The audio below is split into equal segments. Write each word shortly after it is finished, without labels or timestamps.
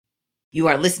You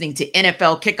are listening to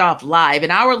NFL Kickoff Live,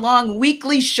 an hour-long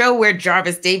weekly show where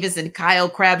Jarvis Davis and Kyle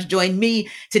Krabs join me,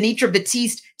 Tanitra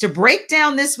Batiste, to break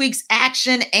down this week's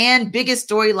action and biggest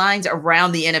storylines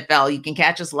around the NFL. You can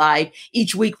catch us live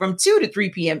each week from 2 to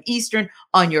 3 p.m. Eastern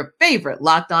on your favorite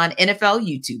Locked On NFL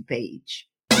YouTube page.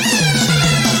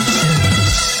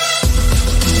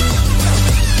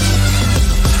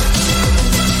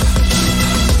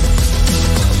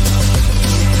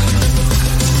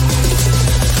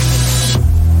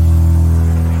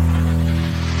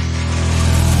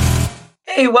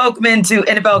 Hey, welcome into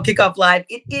NFL Kickoff Live.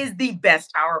 It is the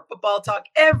best hour of football talk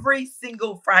every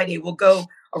single Friday. We'll go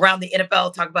around the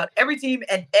NFL, talk about every team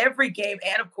and every game.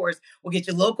 And of course, we'll get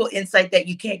you local insight that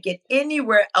you can't get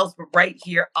anywhere else but right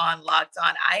here on Locked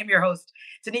On. I am your host,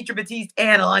 Tanitra Batiste,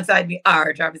 and alongside me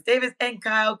are Jarvis Davis and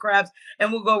Kyle Krabs.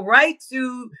 And we'll go right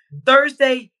to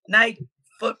Thursday night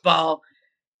football.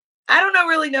 I don't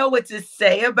really know what to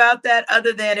say about that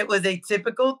other than it was a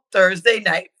typical Thursday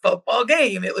night football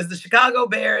game. It was the Chicago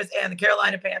Bears and the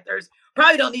Carolina Panthers.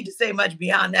 Probably don't need to say much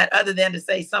beyond that other than to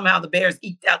say somehow the Bears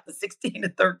eked out the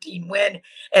 16-13 win.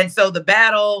 And so the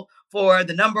battle for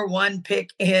the number one pick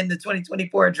in the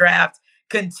 2024 draft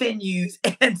continues.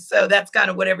 And so that's kind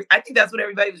of I think that's what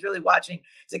everybody was really watching,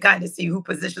 to kind of see who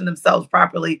positioned themselves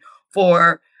properly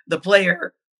for the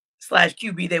player /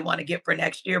 QB they want to get for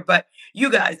next year. But you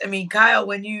guys, Kyle,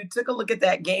 when you took a look at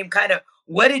that game, kind of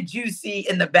what did you see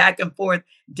in the back and forth,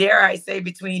 dare I say,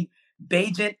 between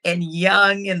Bagent and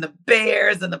Young and the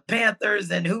Bears and the Panthers,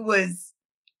 and who was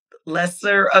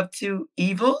lesser of two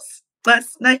evils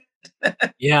last night?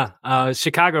 Yeah,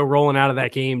 Chicago rolling out of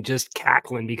that game just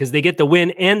cackling because they get the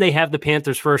win and they have the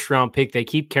Panthers first round pick. They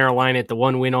keep Carolina at the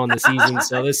one win on the season.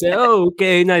 So they say, oh,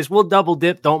 okay, nice. We'll double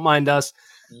dip. Don't mind us.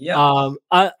 Yeah.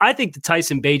 I think the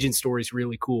Tyson Bagent story is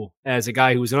really cool. As a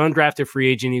guy who was an undrafted free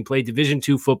agent, he played Division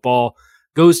II football,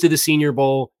 goes to the Senior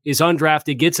Bowl, is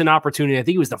undrafted, gets an opportunity. I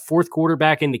think he was the fourth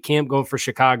quarterback into camp going for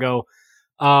Chicago.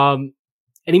 And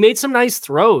he made some nice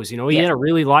throws. He had a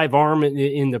really live arm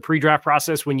in the pre-draft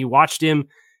process when you watched him.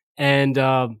 And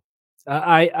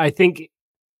I think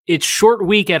it's short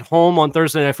week at home on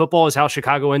Thursday Night Football is how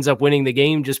Chicago ends up winning the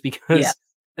game, just because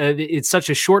it's such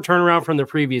a short turnaround from the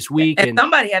previous week. And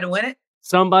somebody had to win it.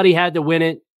 Somebody had to win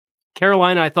it.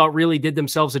 Carolina, I thought, really did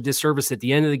themselves a disservice at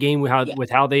the end of the game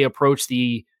with how they approached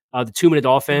the 2-minute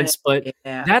offense. But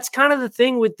that's kind of the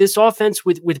thing with this offense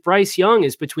with Bryce Young,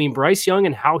 is between Bryce Young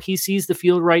and how he sees the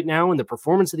field right now and the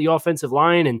performance of the offensive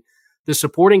line and the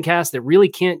supporting cast that really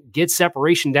can't get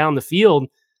separation down the field.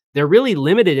 They're really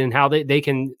limited in how they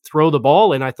can throw the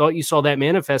ball. And I thought you saw that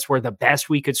manifest where the best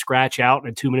we could scratch out in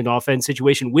a 2-minute offense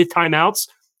situation with timeouts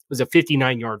was a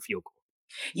 59-yard field goal.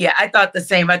 Yeah, I thought the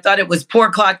same. I thought it was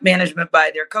poor clock management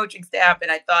by their coaching staff.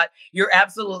 And I thought you're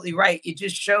absolutely right. It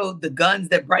just showed the guns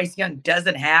that Bryce Young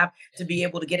doesn't have to be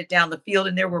able to get it down the field.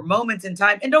 And there were moments in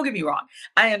time, and don't get me wrong,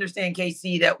 I understand,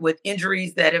 KC, that with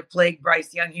injuries that have plagued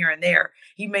Bryce Young here and there,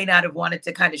 he may not have wanted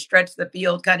to kind of stretch the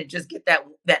field, kind of just get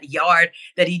that yard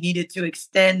that he needed to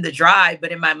extend the drive.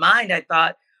 But in my mind, I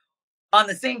thought, on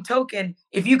the same token,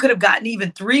 if you could have gotten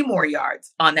even 3 more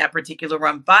yards on that particular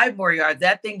run, 5 more yards,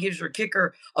 that thing gives your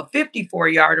kicker a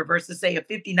 54-yarder versus, say, a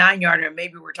 59-yarder. And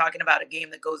maybe we're talking about a game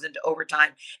that goes into overtime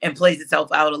and plays itself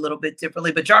out a little bit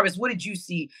differently. But Jarvis, what did you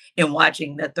see in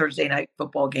watching that Thursday night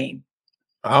football game?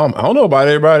 I don't know about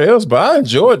everybody else, but I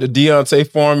enjoyed the Deontay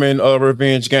Foreman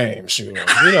revenge game. Sure,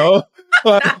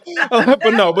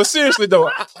 but seriously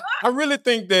though, I really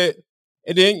think that.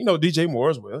 And then, DJ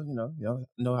Moore as well,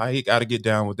 know how he got to get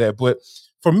down with that. But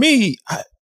for me,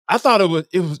 I thought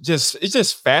it's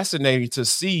just fascinating to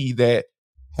see that,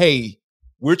 hey,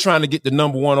 we're trying to get the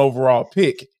number 1 overall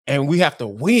pick and we have to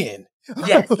win.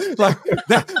 Yes.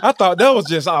 I thought that was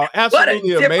just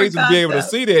absolutely amazing to be able to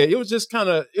see that. It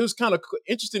was kind of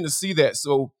interesting to see that.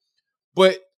 So,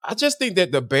 but I just think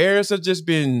that the Bears have just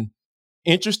been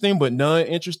interesting but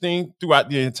non-interesting throughout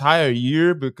the entire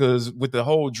year, because with the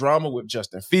whole drama with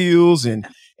Justin Fields and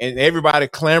everybody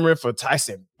clamoring for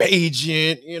Tyson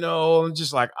Bagent, I'm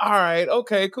just like, all right,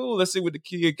 okay, cool. Let's see what the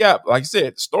kid got. Like I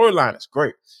said, the storyline is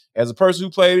great. As a person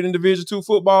who played in Division II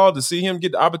football, to see him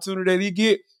get the opportunity that he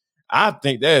get, I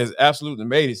think that is absolutely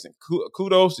amazing.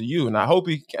 Kudos to you, and I hope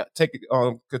he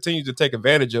continue to take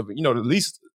advantage of it. To at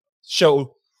least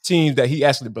show teams that he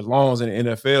actually belongs in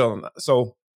the NFL.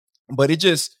 So. But it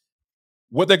just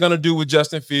what they're going to do with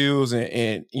Justin Fields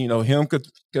and him could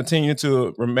continue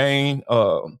to remain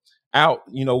out,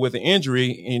 with an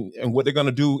injury and what they're going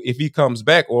to do if he comes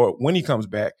back or when he comes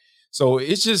back. So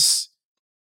it's just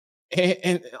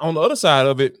and on the other side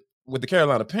of it with the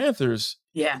Carolina Panthers,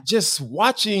 just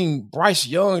watching Bryce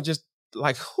Young just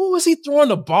like, who is he throwing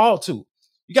the ball to?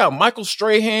 You got Michael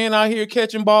Strahan out here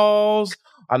catching balls.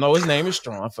 I know his name is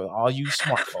Strong for all you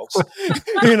smart folks,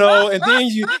 and then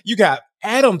you got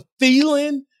Adam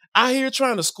Thielen out here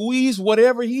trying to squeeze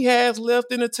whatever he has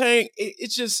left in the tank.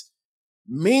 It's just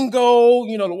Mingo,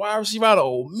 the wide receiver out of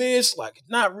Ole Miss, like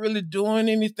not really doing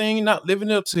anything, not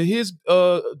living up to his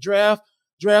draft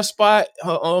spot.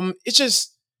 It's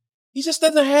just he just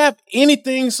doesn't have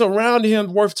anything surrounding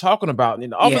him worth talking about.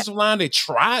 In the offensive line, they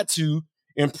tried to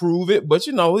improve it, but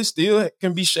it still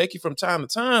can be shaky from time to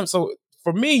time. So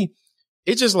for me,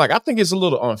 it's just like I think it's a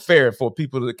little unfair for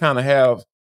people to kind of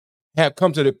have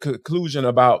come to the conclusion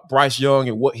about Bryce Young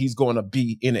and what he's going to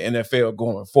be in the NFL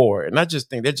going forward. And I just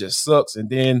think that just sucks. And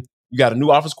then you got a new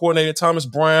offense coordinator, Thomas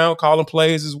Brown, calling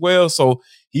plays as well. So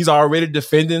he's already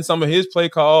defending some of his play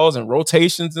calls and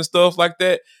rotations and stuff like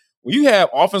that. When you have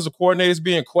offensive coordinators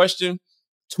being questioned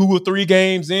 2 or 3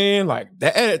 games in, like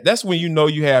that's when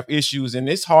you have issues. And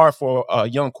it's hard for a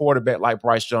young quarterback like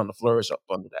Bryce Young to flourish up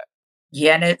under that.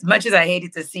 Yeah, and as much as I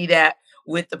hated to see that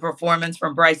with the performance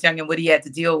from Bryce Young and what he had to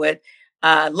deal with,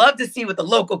 love to see what the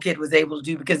local kid was able to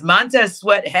do, because Montez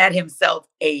Sweat had himself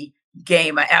a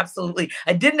game. I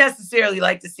didn't necessarily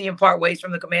like to see him part ways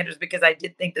from the Commanders, because I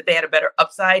did think that they had a better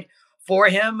upside for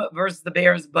him versus the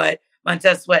Bears, but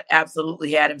Montez Sweat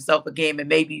absolutely had himself a game, and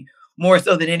maybe more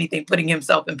so than anything, putting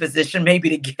himself in position maybe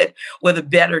to get with a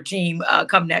better team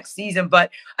come next season.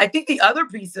 But I think the other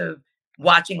piece of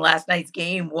watching last night's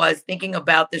game was thinking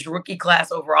about this rookie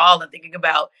class overall and thinking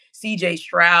about CJ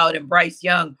Stroud and Bryce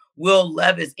Young, Will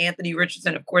Levis, Anthony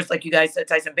Richardson, of course, like you guys said,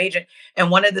 Tyson Bagent. And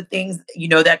one of the things,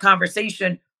 that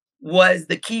conversation was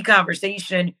the key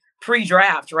conversation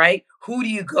pre-draft, right? Who do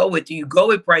you go with? Do you go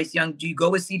with Bryce Young? Do you go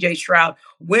with CJ Stroud?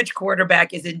 Which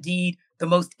quarterback is indeed the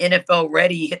most NFL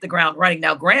ready, hit the ground running?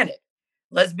 Now, granted,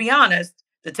 let's be honest,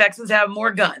 the Texans have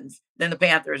more guns than the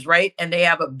Panthers, right? And they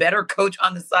have a better coach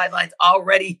on the sidelines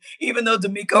already, even though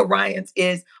DeMeco Ryans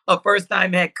is a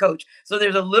first-time head coach. So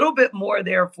there's a little bit more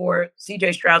there for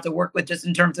CJ Stroud to work with, just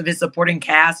in terms of his supporting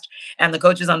cast and the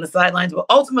coaches on the sidelines. But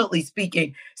ultimately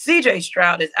speaking, CJ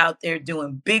Stroud is out there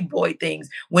doing big boy things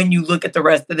when you look at the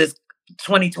rest of this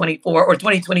 2024 or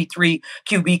 2023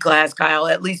 QB class, Kyle,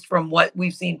 at least from what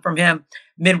we've seen from him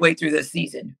midway through this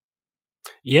season.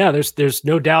 Yeah, there's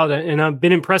no doubt. And I've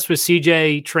been impressed with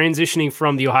CJ transitioning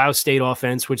from the Ohio State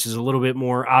offense, which is a little bit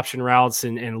more option routes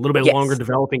and a little bit longer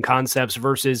developing concepts,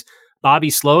 versus Bobby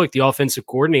Slowick, the offensive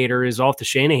coordinator, is off the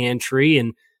Shanahan tree.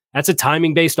 And that's a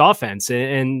timing-based offense.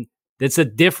 And it's a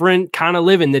different kind of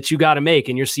living that you got to make.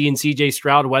 And you're seeing CJ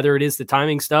Stroud, whether it is the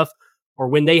timing stuff or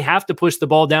when they have to push the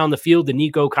ball down the field to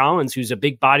Nico Collins, who's a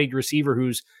big-bodied receiver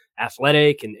who's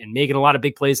athletic and making a lot of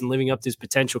big plays and living up to his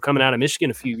potential coming out of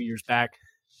Michigan a few years back.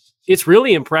 It's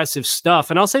really impressive stuff.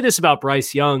 And I'll say this about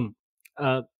Bryce Young.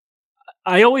 I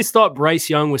always thought Bryce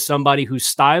Young was somebody whose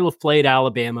style of play at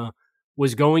Alabama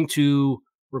was going to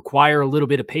require a little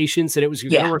bit of patience, and it was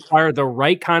going to require the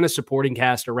right kind of supporting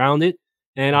cast around it.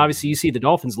 And obviously you see the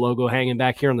Dolphins logo hanging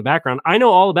back here in the background. I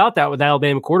know all about that with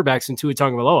Alabama quarterbacks and Tua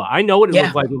Tagovailoa. I know what it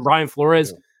looked like when Brian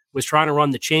Flores was trying to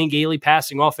run the Chan Gailey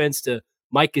passing offense to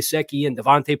Mike Gesicki and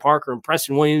Devontae Parker and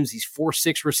Preston Williams, these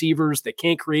 4-6 receivers that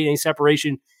can't create any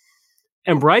separation.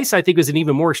 And Bryce, I think, was an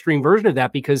even more extreme version of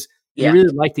that, because he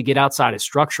really liked to get outside of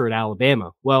structure at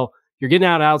Alabama. Well, you're getting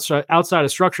outside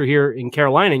of structure here in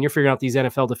Carolina, and you're figuring out these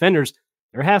NFL defenders,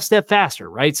 they're half step faster,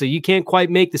 right? So you can't quite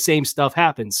make the same stuff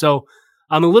happen. So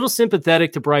I'm a little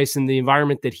sympathetic to Bryce in the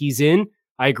environment that he's in.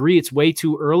 I agree it's way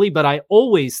too early, but I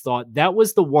always thought that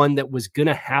was the one that was going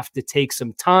to have to take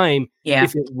some time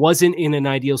if it wasn't in an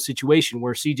ideal situation,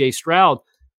 where CJ Stroud,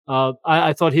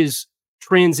 I thought his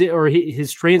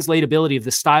translatability of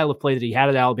the style of play that he had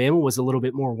at Alabama was a little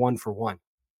bit more 1-for-1.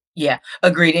 Yeah,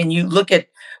 agreed. And you look at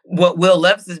what Will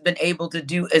Levis has been able to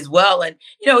do as well. And,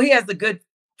 he has the good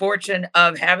fortune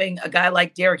of having a guy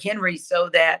like Derrick Henry, so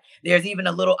that there's even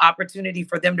a little opportunity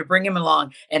for them to bring him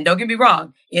along. And don't get me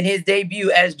wrong, in his debut,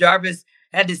 as Jarvis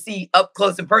had to see up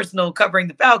close and personal covering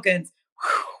the Falcons,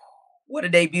 what a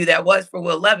debut that was for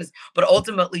Will Levis. But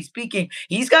ultimately speaking,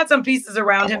 he's got some pieces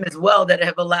around him as well that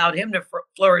have allowed him to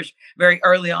flourish very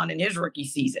early on in his rookie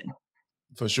season.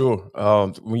 For sure.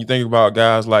 When you think about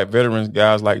guys like veterans,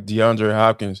 guys like DeAndre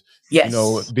Hopkins,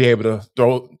 be able to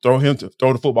throw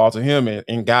the football to him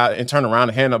and turn around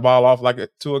and hand the ball off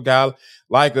to a guy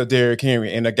like a Derrick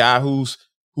Henry, and a guy who's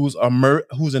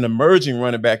an emerging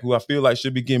running back who I feel like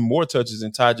should be getting more touches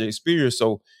than Tyjae Spears.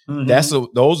 So those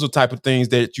are the type of things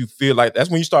that you feel like that's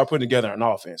when you start putting together an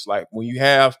offense. Like when you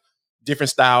have different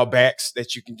style backs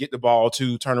that you can get the ball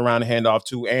to, turn around and hand off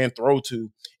to, and throw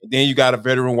to. And then you got a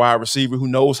veteran wide receiver who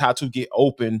knows how to get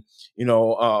open,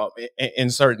 in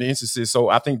certain instances. So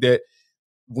I think that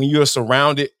when you're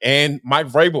surrounded, and Mike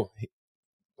Vrabel,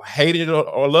 hate it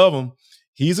or love him,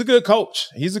 he's a good coach.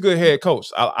 He's a good head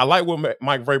coach. I like what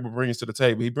Mike Vrabel brings to the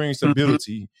table. He brings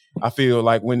stability. I feel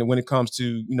like when it comes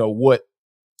to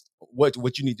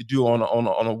what you need to do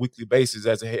on a weekly basis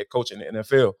as a head coach in the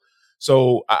NFL.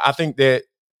 So I think that,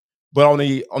 but on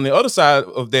the other side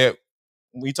of that,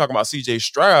 when you talk about C.J.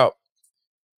 Stroud,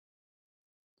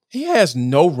 he has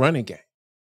no running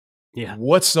game,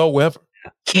 whatsoever.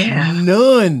 Yeah,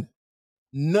 none,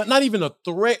 not even a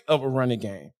threat of a running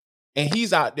game, and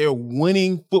he's out there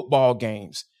winning football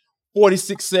games.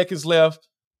 46 seconds left,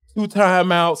 2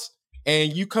 timeouts,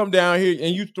 and you come down here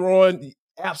and you throwing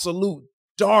absolute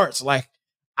darts. Like,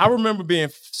 I remember being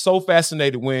so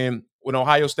fascinated when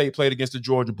Ohio State played against the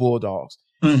Georgia Bulldogs.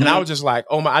 And I was just like,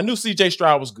 oh my, I knew CJ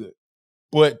Stroud was good.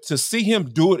 But to see him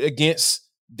do it against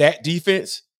that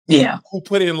defense, who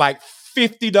put in like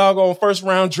 50 doggone first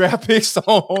round draft picks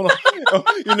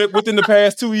within the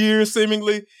past 2 years,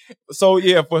 seemingly. So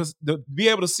to be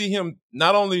able to see him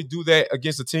not only do that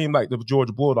against a team like the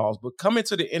Georgia Bulldogs, but come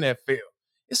into the NFL,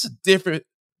 it's a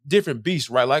different beast,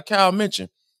 right? Like Kyle mentioned.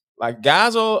 Like,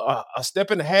 guys are a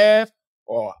step and a half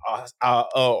or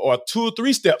 2 or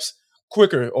 3 steps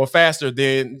quicker or faster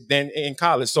than in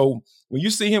college. So when you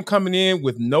see him coming in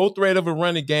with no threat of a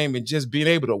running game and just being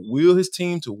able to will his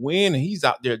team to win, and he's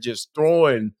out there just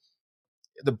throwing,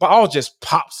 the ball just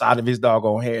pops out of his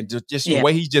doggone hand. Just the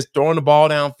way he's just throwing the ball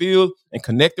downfield and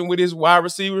connecting with his wide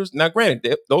receivers. Now,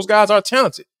 granted, those guys are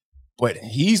talented, but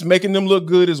he's making them look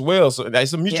good as well. So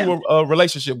that's a mutual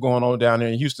relationship going on down there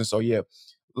in Houston. So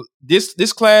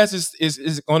this class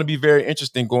is going to be very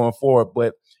interesting going forward,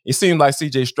 but it seems like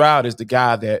CJ Stroud is the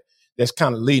guy that's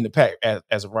kind of leading the pack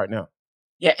as of right now.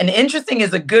 Yeah, and interesting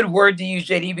is a good word to use,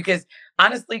 JD, because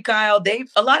honestly, Kyle,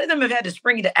 a lot of them have had to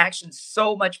spring into action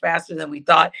so much faster than we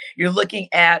thought. You're looking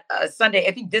at Sunday.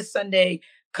 I think this Sunday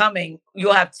coming,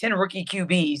 you'll have 10 rookie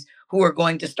QBs who are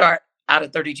going to start out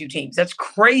of 32 teams. That's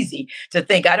crazy to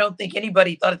think. I don't think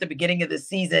anybody thought at the beginning of the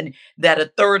season that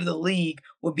a third of the league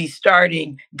would be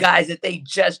starting guys that they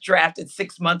just drafted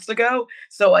 6 months ago.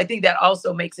 So I think that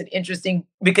also makes it interesting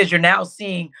because you're now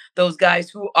seeing those guys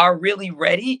who are really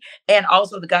ready, and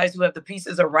also the guys who have the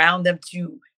pieces around them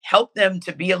to help them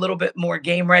to be a little bit more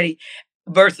game ready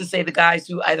versus, say, the guys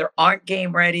who either aren't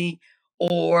game ready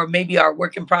or maybe are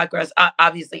work in progress.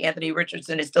 Obviously, Anthony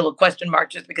Richardson is still a question mark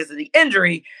just because of the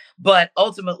injury. But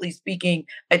ultimately speaking,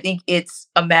 I think it's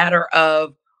a matter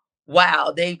of,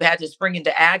 wow, they've had to spring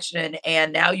into action.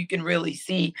 And now you can really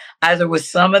see either what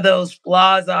some of those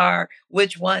flaws are,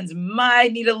 which ones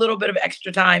might need a little bit of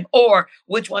extra time, or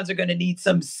which ones are going to need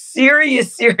some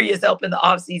serious help in the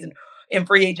offseason, in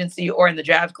free agency, or in the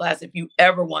draft class if you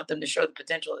ever want them to show the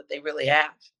potential that they really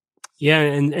have. Yeah,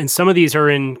 and some of these are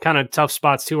in kind of tough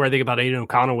spots too, where I think about Aiden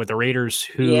O'Connell with the Raiders,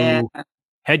 who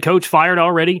head coach fired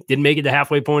already, didn't make it the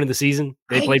halfway point of the season.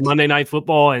 They played Monday Night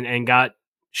Football and got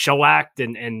shellacked,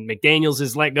 and McDaniels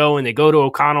is let go, and they go to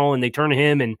O'Connell and they turn to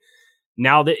him. And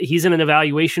now that he's in an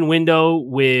evaluation window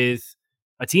with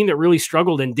a team that really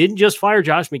struggled and didn't just fire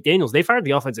Josh McDaniels, they fired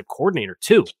the offensive coordinator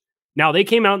too. Now they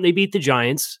came out and they beat the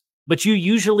Giants, but you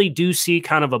usually do see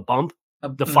kind of a bump.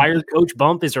 The fired coach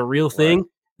bump is a real thing. Right.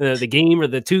 The game or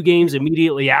the 2 games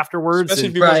immediately afterwards. Especially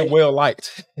if he wasn't well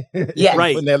liked. Yeah.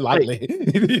 Right. Putting that lightly.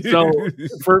 Right. So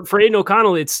for Aiden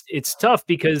O'Connell, it's tough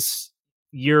because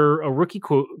you're a rookie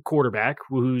quarterback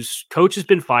whose coach has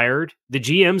been fired. The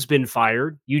GM's been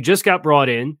fired. You just got brought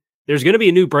in. There's going to be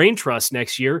a new brain trust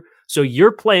next year. So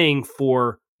you're playing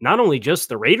for not only just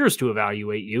the Raiders to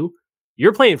evaluate you,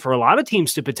 you're playing for a lot of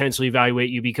teams to potentially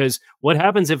evaluate you, because what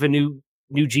happens if a new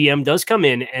GM does come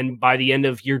in and by the end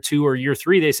of year 2 or year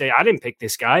 3, they say, I didn't pick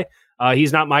this guy.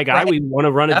 He's not my guy. Right. We want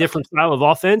to run a different style of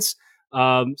offense.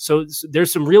 So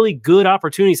there's some really good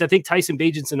opportunities. I think Tyson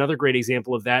Bagent's another great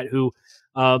example of that, who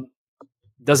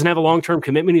doesn't have a long-term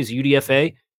commitment. He's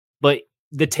UDFA, but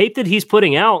the tape that he's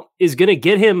putting out is going to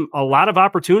get him a lot of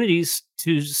opportunities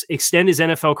to extend his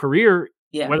NFL career,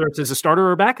 whether it's as a starter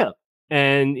or a backup.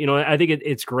 And, I think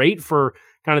it's great for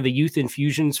kind of the youth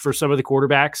infusions for some of the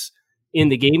quarterbacks in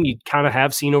the game. You kind of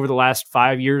have seen over the last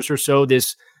 5 years or so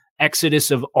this exodus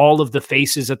of all of the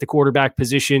faces at the quarterback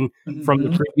position from the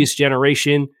previous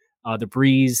generation. The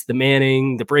Breeze, the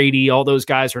Manning, the Brady, all those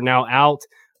guys are now out.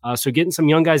 So getting some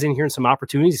young guys in here and some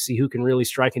opportunities to see who can really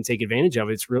strike and take advantage of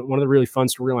it. It's one of the really fun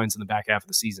storylines in the back half of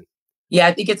the season. Yeah,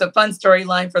 I think it's a fun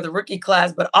storyline for the rookie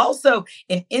class, but also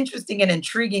an interesting and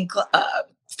intriguing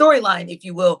storyline, if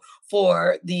you will,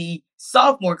 for the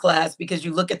sophomore class, because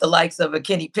you look at the likes of a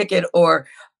Kenny Pickett or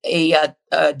a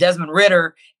Desmond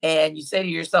Ridder, and you say to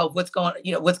yourself, what's going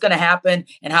to happen,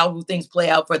 and how will things play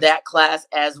out for that class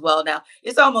as well. Now,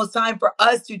 it's almost time for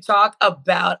us to talk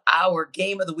about our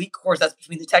game of the week. Of course, that's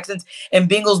between the Texans and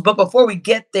Bengals. But before we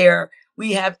get there,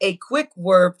 we have a quick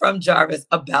word from Jarvis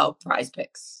about Prize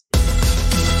Picks.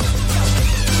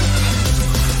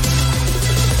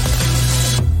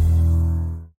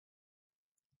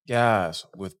 Guys,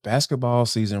 with basketball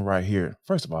season right here,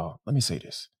 first of all, let me say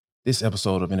this. This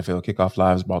episode of NFL Kickoff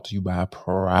Live is brought to you by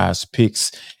Prize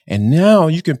Picks. And now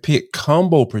you can pick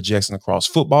combo projections across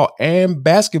football and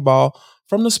basketball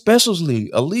from the Specials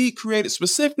League, a league created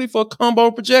specifically for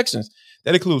combo projections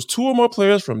that includes 2 or more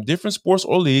players from different sports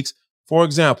or leagues. For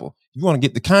example, you want to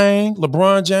get the Kane,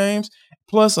 LeBron James,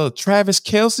 plus a Travis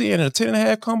Kelce and a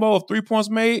 10.5 combo of 3 points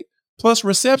made plus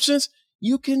receptions,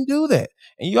 you can do that.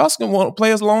 And you also can want to play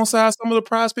alongside some of the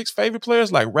Prize Picks' favorite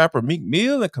players like rapper Meek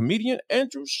Mill and comedian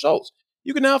Andrew Schultz.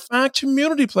 You can now find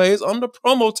community plays on the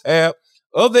promo tab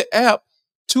of the app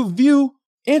to view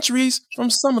entries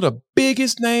from some of the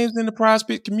biggest names in the Prize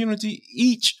Pick community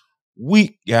each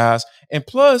week, guys. And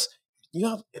plus,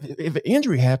 if an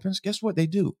injury happens, guess what they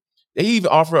do? They even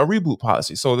offer a reboot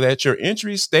policy so that your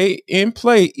entries stay in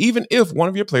play even if one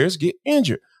of your players get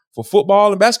injured. For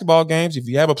football and basketball games, if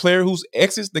you have a player who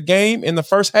exits the game in the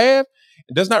first half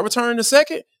and does not return in the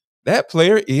second, that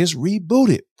player is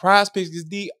rebooted. Prize Picks is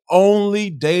the only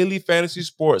daily fantasy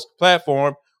sports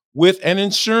platform with an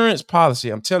insurance policy.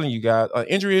 I'm telling you guys,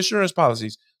 injury insurance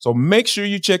policies. So make sure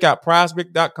you check out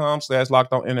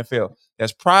prizepicks.com/lockedonnfl.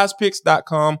 That's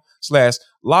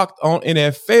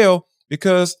prizepicks.com/lockedonnfl,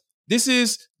 because this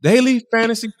is daily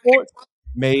fantasy sports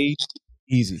made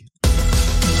easy.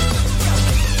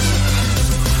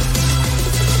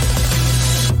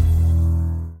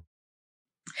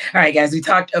 All right, guys, we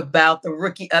talked about the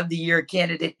Rookie of the Year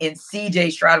candidate in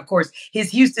CJ Stroud. Of course, his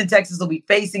Houston Texans will be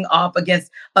facing off against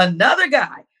another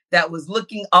guy that was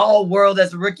looking all world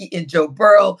as a rookie in Joe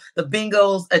Burrow. The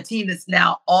Bengals, a team that's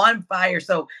now on fire.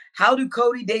 So how do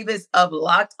Cody Davis of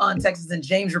Locked On Texans and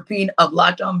James Rapine of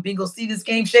Locked On Bengals see this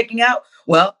game shaking out?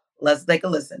 Well, let's take a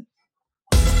listen.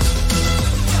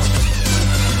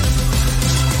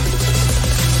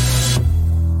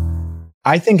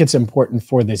 I think it's important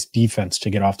for this defense to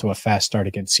get off to a fast start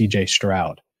against CJ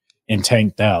Stroud and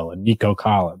Tank Dell and Nico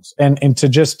Collins, and to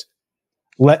just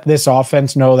let this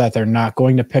offense know that they're not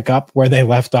going to pick up where they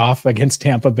left off against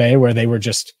Tampa Bay, where they were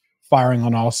just firing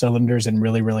on all cylinders and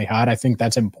really, really hot. I think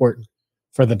that's important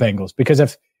for the Bengals, because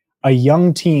if a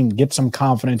young team gets some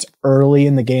confidence early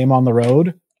in the game on the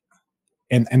road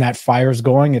and that fire's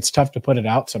going, it's tough to put it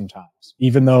out sometimes,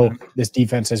 even though this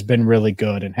defense has been really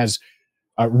good and has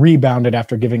rebounded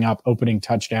after giving up opening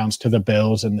touchdowns to the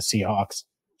Bills and the Seahawks,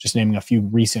 just naming a few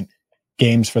recent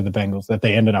games for the Bengals that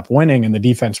they ended up winning, and the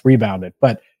defense rebounded.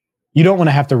 But you don't want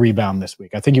to have to rebound this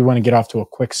week. I think you want to get off to a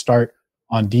quick start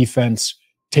on defense,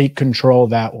 take control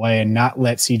that way, and not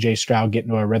let CJ Stroud get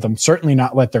into a rhythm. Certainly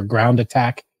not let their ground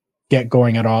attack get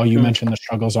going at all. You mentioned the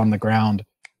struggles on the ground.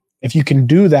 If you can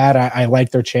do that, I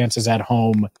like their chances at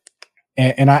home.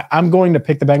 And I'm going to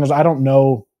pick the Bengals. I don't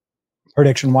know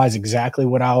prediction-wise exactly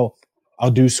what I'll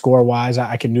do score-wise.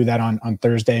 I can do that on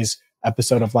Thursday's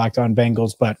episode of Locked On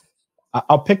Bengals, but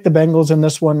I'll pick the Bengals in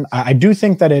this one. I do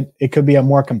think that it could be a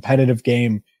more competitive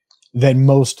game than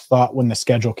most thought when the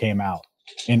schedule came out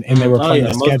and they were playing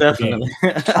the schedule game.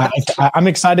 I'm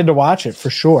excited to watch it for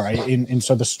sure. And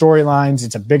so the storylines,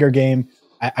 it's a bigger game.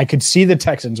 I could see the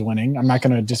Texans winning. I'm not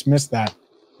going to dismiss that,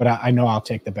 but I know I'll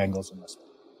take the Bengals in this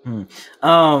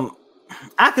one.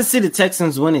 I could see the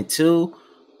Texans winning too,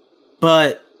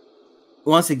 but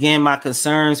once again, my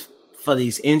concerns for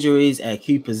these injuries at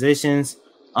key positions,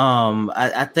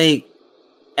 I think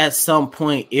at some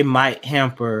point it might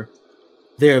hamper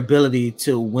their ability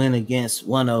to win against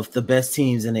one of the best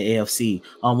teams in the AFC,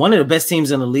 one of the best teams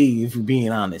in the league, if you're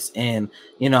being honest. And,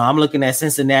 I'm looking at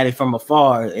Cincinnati from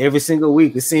afar every single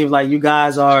week. It seems like you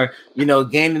guys are,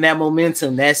 gaining that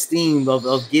momentum, that steam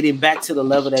of getting back to the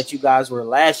level that you guys were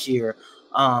last year.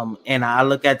 And I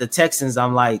look at the Texans,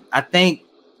 I'm like, I think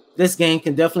this game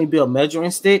can definitely be a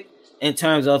measuring stick in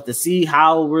terms of to see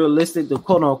how realistic the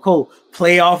quote unquote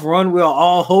playoff run we're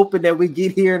all hoping that we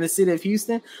get here in the city of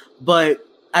Houston. But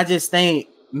I just think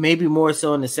maybe more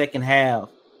so in the second half,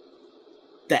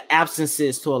 the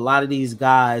absences to a lot of these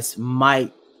guys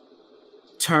might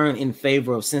turn in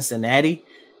favor of Cincinnati.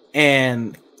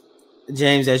 And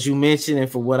James, as you mentioned,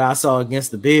 and for what I saw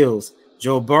against the Bills,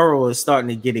 Joe Burrow is starting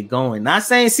to get it going. Not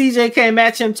saying CJ can't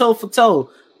match him toe for toe,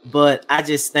 but I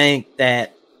just think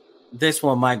that this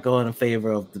one might go in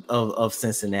favor of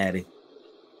Cincinnati.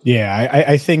 Yeah,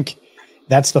 I think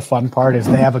that's the fun part is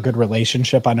they have a good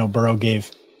relationship. I know Burrow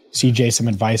gave CJ some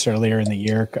advice earlier in the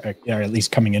year, or at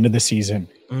least coming into the season.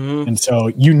 Mm-hmm. And so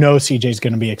CJ's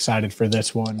going to be excited for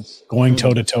this one, going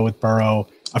toe-to-toe with Burrow.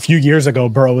 A few years ago,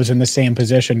 Burrow was in the same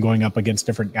position going up against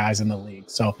different guys in the league.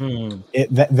 So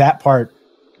that part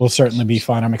will certainly be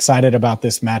fun. I'm excited about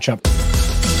this matchup.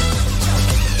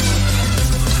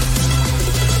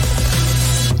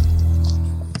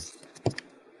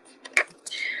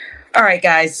 All right,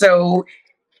 guys. So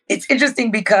it's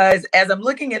interesting because as I'm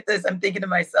looking at this, I'm thinking to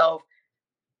myself,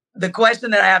 the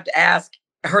question that I have to ask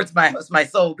hurts my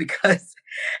soul because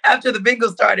after the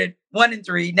Bengals started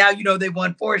 1-3, now they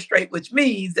won 4 straight, which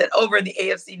means that over in the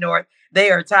AFC North, they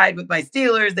are tied with my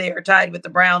Steelers, they are tied with the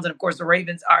Browns, and of course the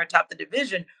Ravens are atop the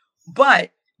division.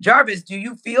 But Jarvis, do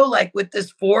you feel like with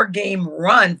this 4-game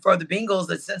run for the Bengals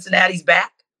that Cincinnati's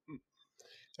back?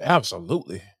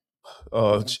 Absolutely.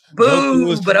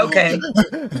 Boo, but okay.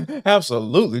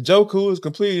 Absolutely. Joku is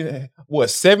completing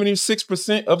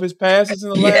 76% of his passes in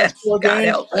the last 4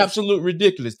 games. Absolute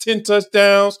ridiculous. 10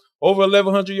 touchdowns, over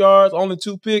 1,100 yards, only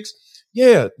 2 picks.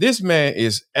 Yeah, this man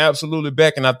is absolutely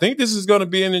back, and I think this is going to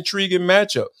be an intriguing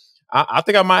matchup. I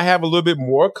think I might have a little bit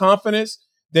more confidence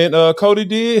than Cody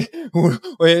did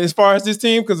as far as this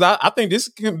team, because I think this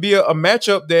can be a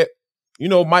matchup that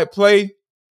might play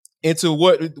into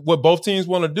what both teams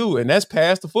want to do, and that's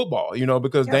pass the football,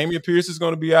 because Damian Pierce is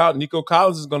going to be out, Nico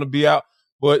Collins is going to be out,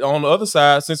 but on the other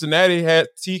side, Cincinnati had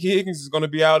T. Higgins is going to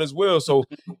be out as well. So,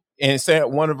 and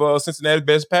one of Cincinnati's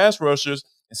best pass rushers,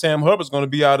 and Sam Hubbard's going to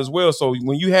be out as well. So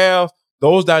when you have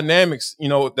those dynamics,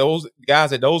 those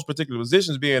guys at those particular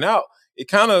positions being out, it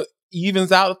kind of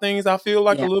evens out things. I feel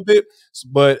like a little bit,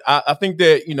 but I think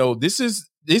that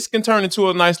this can turn into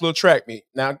a nice little track meet.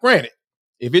 Now, granted,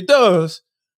 if it does,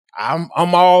 I'm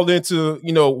all into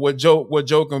what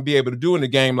Joe can be able to do in a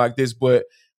game like this, but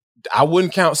I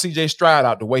wouldn't count CJ Stroud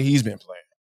out the way he's been playing.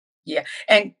 Yeah,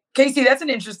 and Casey, that's an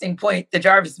interesting point that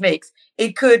Jarvis makes.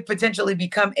 It could potentially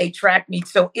become a track meet.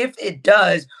 So if it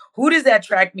does, who does that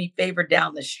track meet favor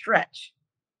down the stretch?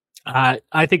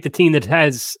 I think the team that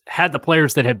has had the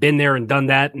players that have been there and done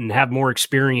that and have more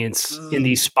experience in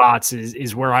these spots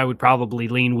is where I would probably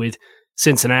lean with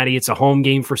Cincinnati. It's a home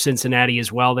game for Cincinnati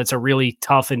as well. That's a really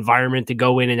tough environment to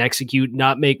go in and execute,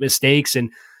 not make mistakes.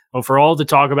 And for all the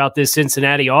talk about this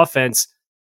Cincinnati offense,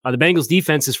 the Bengals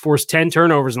defense has forced 10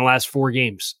 turnovers in the last 4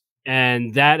 games.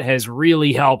 And that has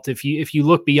really helped. If you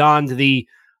look beyond the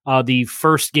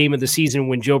first game of the season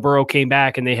when Joe Burrow came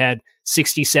back and they had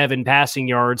 67 passing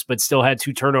yards, but still had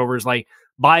 2 turnovers, like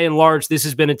by and large, this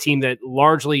has been a team that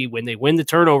largely when they win the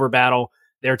turnover battle,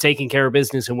 they're taking care of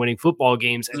business and winning football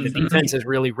games, and the defense has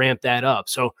really ramped that up.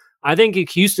 So I think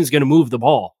Houston's going to move the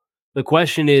ball. The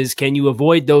question is, can you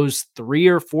avoid those 3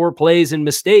 or 4 plays and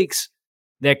mistakes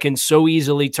that can so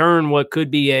easily turn what could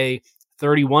be a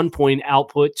 31-point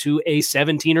output to a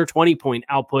 17 or 20-point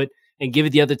output and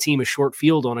give the other team a short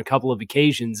field on a couple of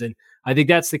occasions? And I think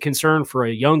that's the concern for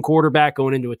a young quarterback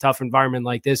going into a tough environment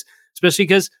like this, especially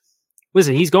because,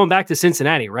 listen, he's going back to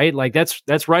Cincinnati, right? Like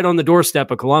that's right on the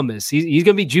doorstep of Columbus. He's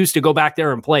going to be juiced to go back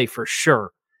there and play for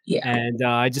sure. Yeah. And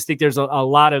I just think there's a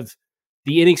lot of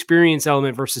the inexperience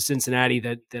element versus Cincinnati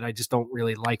that I just don't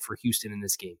really like for Houston in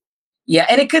this game. Yeah,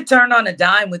 and it could turn on a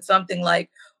dime with something like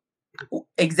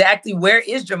exactly where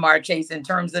is Jamar Chase in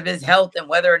terms of his health and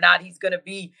whether or not he's going to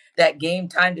be that game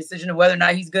time decision and whether or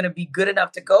not he's going to be good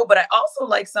enough to go. But I also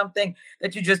like something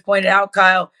that you just pointed out,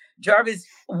 Kyle. Jarvis,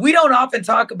 we don't often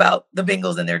talk about the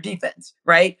Bengals and their defense,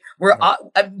 right?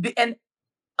 And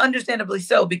understandably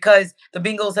so, because the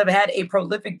Bengals have had a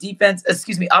prolific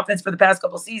offense for the past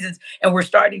couple seasons, and we're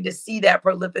starting to see that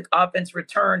prolific offense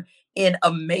return in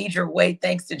a major way,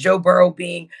 thanks to Joe Burrow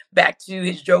being back to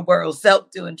his Joe Burrow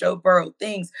self, doing Joe Burrow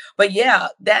things. But yeah,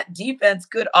 that defense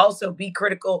could also be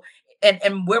critical.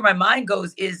 And where my mind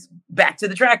goes is back to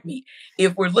the track meet.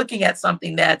 If we're looking at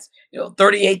something that's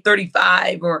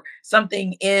 38-35 or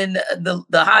something in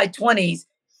the high 20s,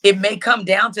 it may come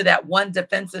down to that one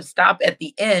defensive stop at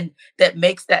the end that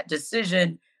makes that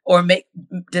decision or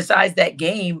decides that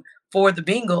game for the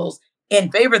Bengals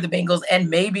in favor of the Bengals. And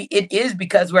maybe it is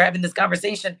because we're having this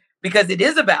conversation because it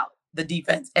is about the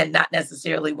defense and not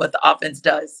necessarily what the offense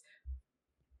does.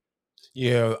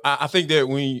 Yeah, I think that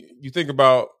when you think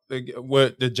about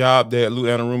what the job that Lou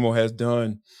Anarumo has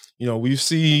done, we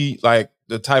see like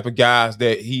the type of guys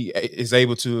that he is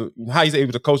able to, how he's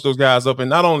able to coach those guys up, and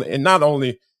not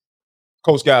only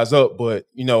coach guys up, but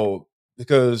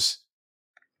because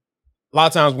a lot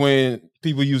of times when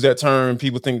people use that term,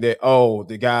 people think that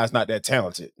the guy's not that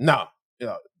talented. No,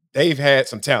 they've had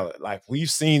some talent. Like we've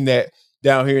seen that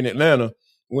down here in Atlanta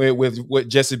with what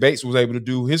Jesse Bates was able to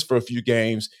do his first few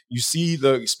games. You see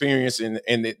the experience and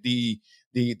the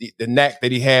knack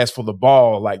that he has for the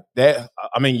ball like that.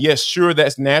 I mean, yes, sure,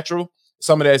 that's natural.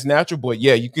 Some of that's natural, but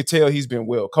yeah, you could tell he's been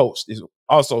well coached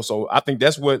also. So I think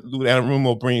that's what Lou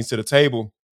Anarumo brings to the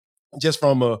table, just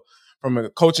from a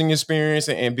coaching experience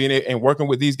and being and working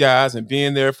with these guys and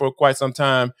being there for quite some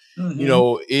time. You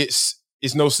know, it's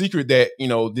no secret that, you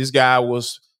know, this guy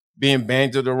was being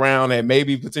bandied around and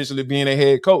maybe potentially being a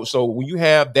head coach. So when you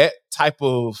have that type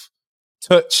of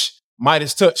touch,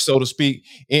 Midas touch, so to speak,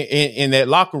 in that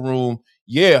locker room,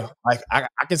 yeah, like I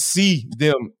can see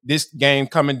them this game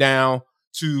coming down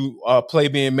to play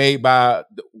being made by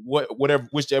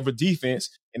whichever defense,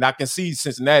 and I can see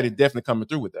Cincinnati definitely coming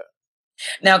through with that.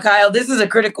 Now, Kyle, this is a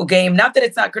critical game. Not that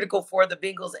it's not critical for the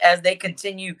Bengals as they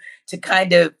continue to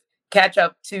kind of catch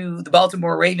up to the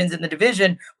Baltimore Ravens in the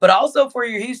division, but also for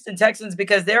your Houston Texans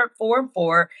because they're at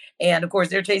 4-4, and of course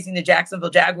they're chasing the Jacksonville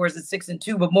Jaguars at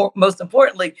 6-2. But most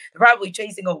importantly, they're probably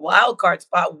chasing a wild card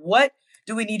spot. What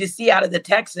do we need to see out of the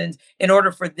Texans in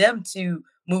order for them to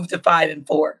move to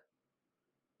 5-4?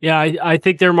 Yeah, I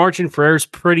think their margin for error is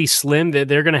pretty slim. That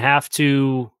they're going to have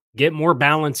to get more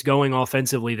balance going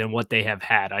offensively than what they have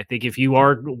had. I think if you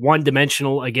are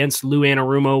one-dimensional against Lou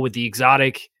Anarumo with the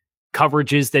exotic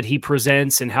coverages that he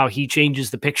presents and how he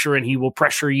changes the picture and he will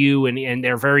pressure you and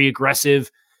they're very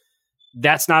aggressive,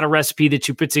 that's not a recipe that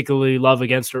you particularly love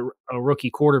against a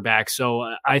rookie quarterback.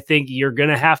 So I think you're going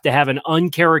to have an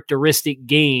uncharacteristic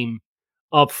game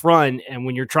up front. And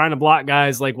when you're trying to block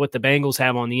guys like what the Bengals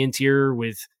have on the interior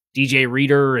with DJ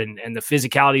Reader and the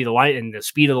physicality of the line and the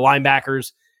speed of the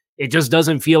linebackers, it just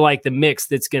doesn't feel like the mix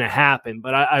that's going to happen.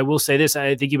 But I will say this,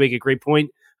 I think you make a great point,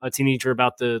 Teenager,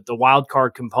 about the wild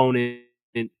card component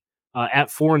at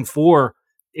 4-4.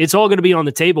 It's all going to be on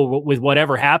the table with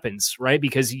whatever happens, right?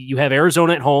 Because you have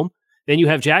Arizona at home, then you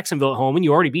have Jacksonville at home, and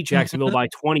you already beat Jacksonville by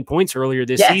 20 points earlier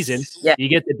this season. Yeah. You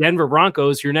get the Denver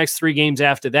Broncos, your next 3 games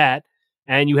after that,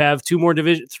 and you have 3 more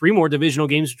divisional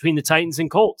games between the Titans and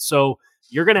Colts. So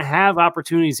you're going to have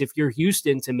opportunities if you're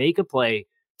Houston to make a play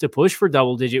to push for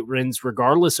double-digit wins,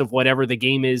 regardless of whatever the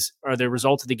game is or the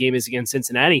result of the game is against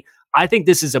Cincinnati. I think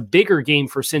this is a bigger game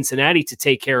for Cincinnati to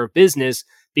take care of business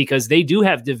because they do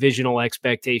have divisional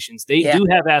expectations. They do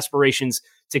have aspirations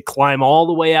to climb all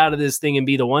the way out of this thing and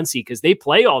be the 1 seed because they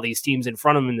play all these teams in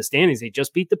front of them in the standings. They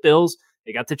just beat the Bills.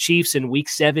 They got the Chiefs in week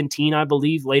 17, I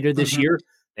believe, later this year.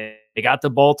 They got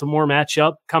the Baltimore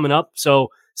matchup coming up. So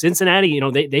Cincinnati, you know,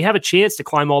 they have a chance to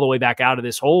climb all the way back out of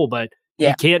this hole, but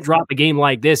you can't drop a game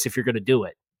like this if you're going to do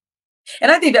it.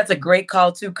 And I think that's a great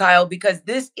call too, Kyle, because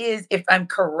this is, if I'm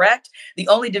correct, the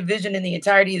only division in the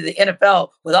entirety of the NFL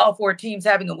with all 4 teams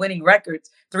having a winning record.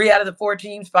 3 out of the 4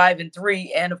 teams,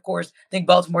 5-3. And of course, I think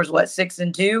Baltimore's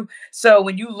 6-2. So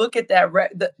when you look at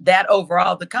that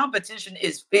overall, the competition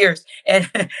is fierce and,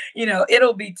 you know,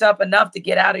 it'll be tough enough to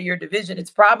get out of your division.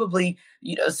 It's probably,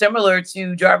 you know, similar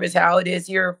to Jarvis, how it is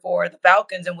here for the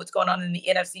Falcons and what's going on in the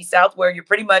NFC South, where you're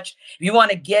pretty much, if you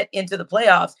want to get into the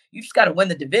playoffs, you just got to win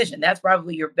the division. That's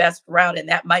probably your best route. And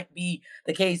that might be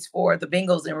the case for the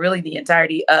Bengals and really the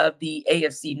entirety of the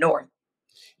AFC North.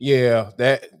 Yeah,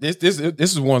 this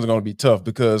is one's going to be tough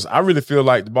because I really feel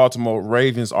like the Baltimore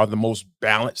Ravens are the most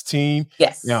balanced team.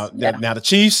 Yes. Now the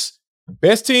Chiefs,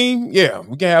 best team. Yeah,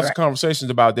 we can have some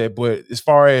conversations about that. But as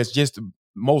far as just the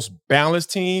most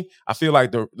balanced team, I feel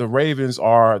like the Ravens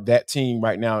are that team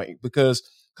right now because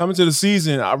coming to the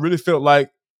season, I really felt like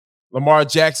Lamar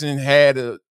Jackson had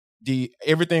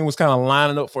everything was kind of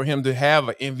lining up for him to have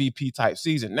an MVP type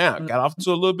season. Now got off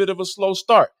to a little bit of a slow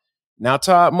start. Now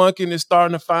Todd Monken is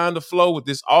starting to find the flow with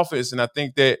this offense, and I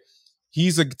think that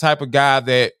he's a type of guy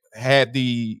that had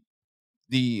the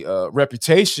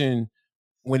reputation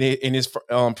in his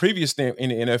previous stint in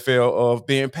the NFL of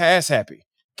being pass happy.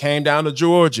 Came down to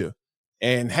Georgia,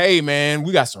 and hey man,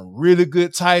 we got some really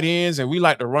good tight ends, and we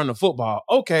like to run the football.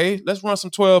 Okay, let's run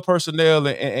some 12 personnel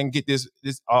and get this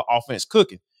offense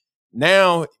cooking.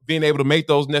 Now being able to make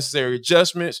those necessary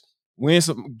adjustments.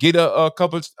 Get a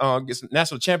couple, get some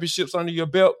national championships under your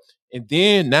belt, and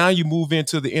then now you move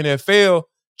into the NFL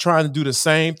trying to do the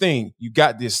same thing. You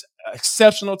got this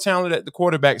exceptional talent at the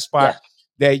quarterback spot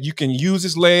that you can use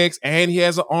his legs, and he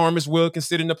has an arm as well, can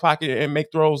sit in the pocket and make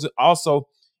throws also,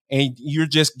 and you're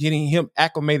just getting him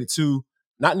acclimated to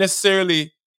not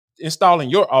necessarily installing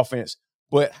your offense,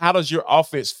 but how does your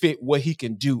offense fit what he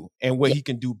can do and what he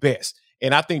can do best.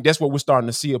 And I think that's what we're starting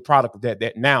to see a product of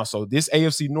that now. So this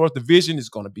AFC North division is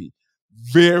going to be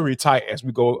very tight as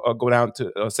we go down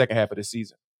to the second half of the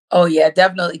season. Oh, yeah,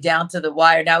 definitely down to the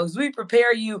wire. Now, as we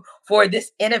prepare you for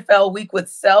this NFL week with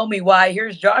Sell Me Why,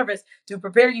 here's Jarvis to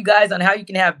prepare you guys on how you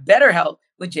can have better health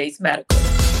with Jace Medical.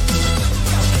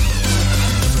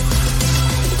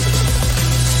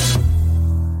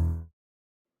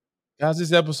 Guys,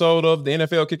 this episode of the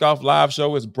NFL Kickoff Live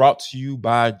Show is brought to you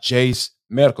by Jace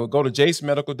Medical. Go to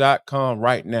jacemedical.com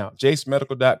right now.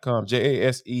 jacemedical.com,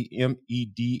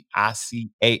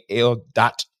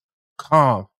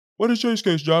 JASEMEDICAL.com. What is Jace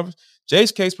Case, Jarvis?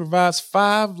 Jace Case provides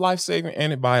 5 life-saving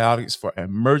antibiotics for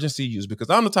emergency use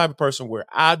because I'm the type of person where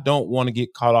I don't want to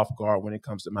get caught off guard when it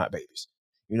comes to my babies.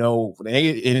 You know, when they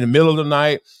in the middle of the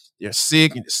night, they're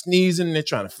sick and they're sneezing and they're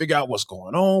trying to figure out what's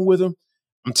going on with them.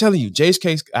 I'm telling you, Jace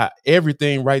Case got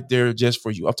everything right there just for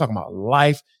you. I'm talking about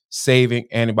life-saving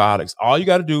antibiotics. All you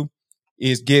got to do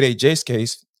is get a Jace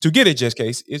Case. To get a Jace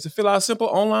Case is to fill out a simple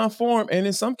online form, and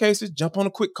in some cases, jump on a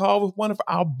quick call with one of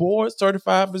our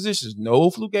board-certified physicians.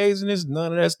 No flugaziness,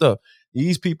 none of that stuff.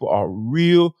 These people are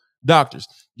real doctors.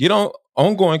 Get on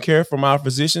ongoing care from our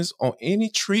physicians on any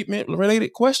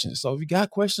treatment-related questions. So if you got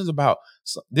questions about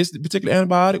this particular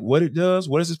antibiotic, what it does,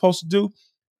 what is it supposed to do,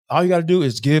 all you got to do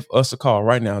is give us a call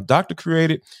right now. Doctor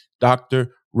created,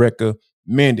 doctor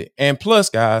recommended. And plus,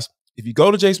 guys, if you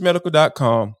go to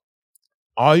jacemedical.com,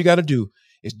 all you got to do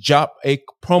is drop a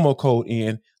promo code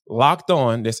in, locked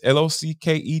on, that's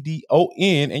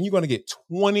LOCKEDON, and you're going to get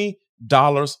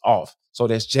 $20 off. So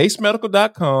that's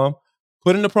jacemedical.com,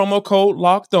 put in the promo code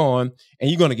locked on,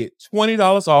 and you're going to get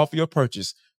 $20 off your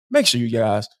purchase. Make sure you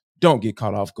guys don't get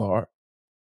caught off guard.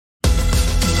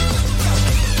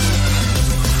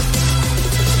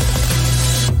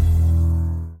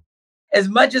 As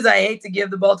much as I hate to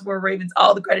give the Baltimore Ravens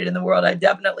all the credit in the world, I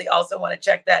definitely also want to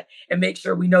check that and make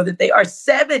sure we know that they are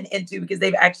 7-2 because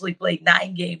they've actually played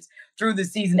 9 games through the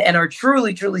season and are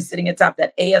truly, truly sitting atop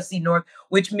that AFC North,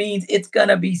 which means it's going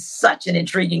to be such an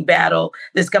intriguing battle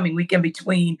this coming weekend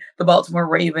between the Baltimore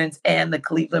Ravens and the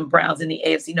Cleveland Browns in the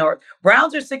AFC North.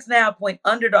 Browns are 6.5-point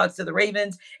underdogs to the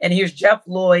Ravens. And here's Jeff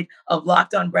Lloyd of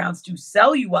Locked On Browns to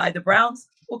sell you why the Browns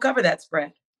will cover that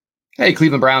spread. Hey,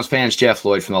 Cleveland Browns fans, Jeff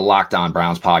Lloyd from the Locked On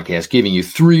Browns podcast, giving you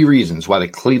 3 reasons why the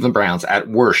Cleveland Browns at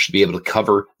worst should be able to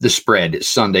cover the spread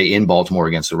Sunday in Baltimore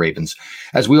against the Ravens.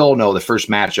 As we all know, the first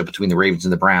matchup between the Ravens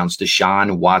and the Browns,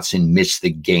 Deshaun Watson missed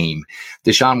the game.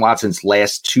 Deshaun Watson's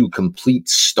last 2 complete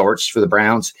starts for the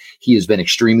Browns, he has been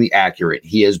extremely accurate.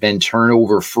 He has been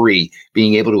turnover free,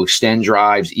 being able to extend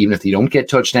drives. Even if they don't get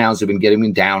touchdowns, they've been getting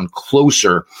them down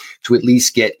closer to at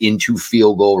least get into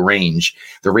field goal range.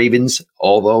 The Ravens,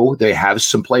 although they have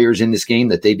some players in this game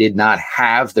that they did not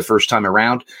have the first time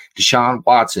around, Deshaun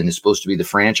Watson is supposed to be the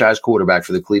franchise quarterback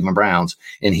for the Cleveland Browns,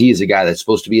 and he is a guy that's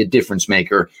supposed to be a difference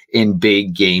maker in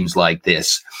big games like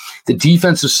this. The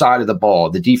defensive side of the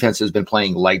ball, the defense has been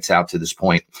playing lights out to this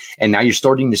point, and now you're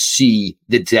starting to see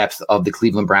the depth of the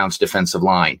Cleveland Browns defensive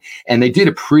line, and they did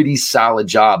a pretty solid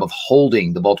job of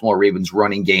holding the Baltimore Ravens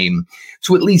running game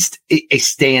to at least a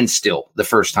standstill the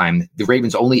first time. The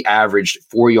Ravens only averaged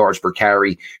 4 yards per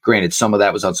carry. Granted, some of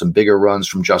that was on some bigger runs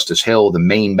from Justice Hill, the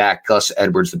main back, Gus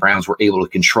Edwards. The Browns were able to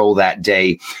control that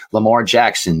day. Lamar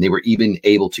Jackson, they were even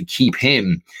able to keep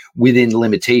him within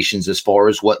limitations as far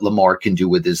as what Lamar can do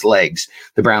with his legs.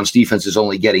 The Browns defense is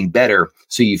only getting better,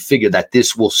 so you figure that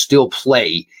this will still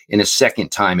play in a second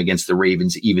time against the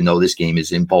Ravens, even though this game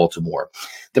is in Baltimore.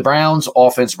 The Browns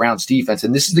offense, Browns defense,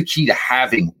 and this is the key to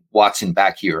having Watson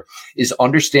back here, is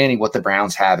understanding what the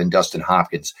Browns have in Dustin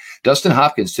Hopkins. Dustin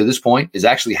Hopkins, to this point, is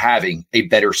actually having a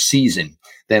better season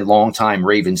than longtime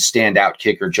Ravens standout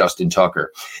kicker Justin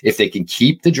Tucker. If they can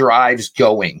keep the drives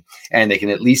going and they can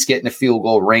at least get in the field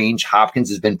goal range, Hopkins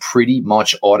has been pretty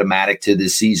much automatic to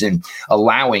this season,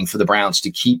 allowing for the Browns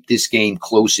to keep this game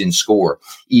close in score.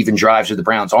 Even drives where the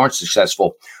Browns aren't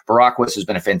successful, Barack West has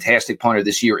been a fantastic punter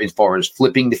this year as far as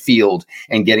flipping the field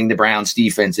and getting the Browns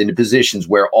defense into positions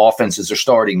where offenses are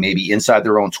starting maybe inside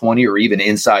their own 20 or even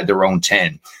inside their own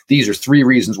 10. These are 3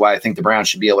 reasons why I think the Browns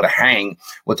should be able to hang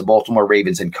with the Baltimore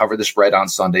Ravens and cover the spread on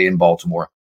Sunday in Baltimore.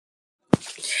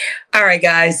 All right,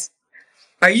 guys.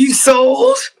 Are you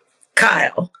sold,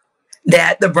 Kyle,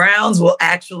 that the Browns will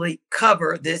actually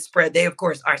cover this spread? They, of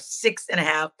course, are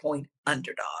 6.5-point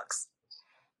underdogs.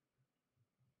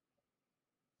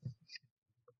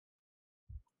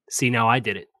 See, now I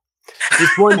did it.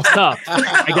 This one's tough.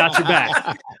 I got your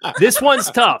back. This one's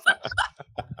tough.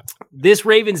 This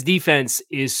Ravens defense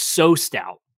is so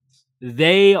stout.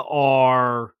 They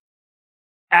are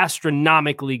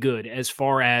astronomically good as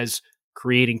far as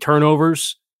creating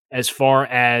turnovers, as far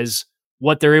as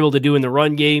what they're able to do in the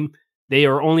run game. They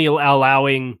are only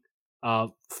allowing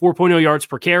 4.0 yards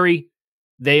per carry.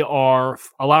 they are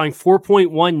allowing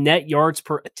 4.1 net yards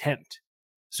per attempt.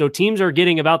 So teams are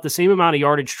getting about the same amount of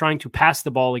yardage trying to pass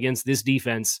the ball against this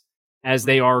defense as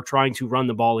they are trying to run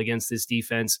the ball against this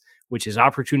defense, which is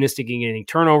opportunistic in getting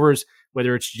turnovers,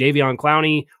 whether it's Javion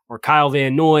Clowney or Kyle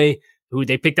Van Noy, who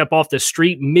they picked up off the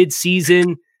street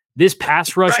mid-season. This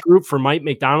pass rush group for Mike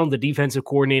McDonald, the defensive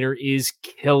coordinator, is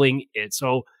killing it.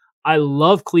 So I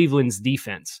love Cleveland's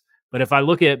defense. But if I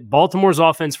look at Baltimore's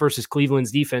offense versus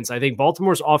Cleveland's defense, I think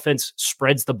Baltimore's offense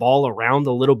spreads the ball around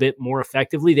a little bit more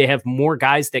effectively. They have more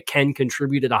guys that can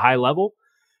contribute at a high level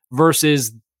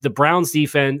versus the Browns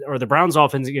defense or the Browns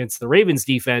offense against the Ravens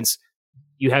defense.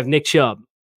 You have Nick Chubb,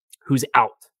 who's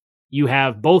out. You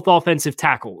have both offensive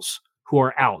tackles who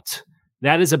are out.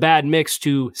 That is a bad mix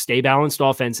to stay balanced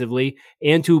offensively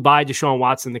and to buy Deshaun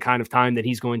Watson the kind of time that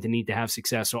he's going to need to have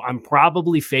success. So I'm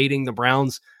probably fading the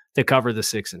Browns to cover the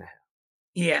 6.5.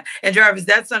 Yeah. And Jarvis,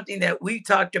 that's something that we've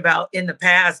talked about in the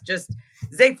past. Just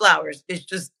Zay Flowers is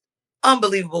just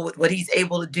unbelievable with what he's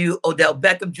able to do. Odell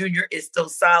Beckham Jr. is still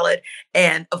solid.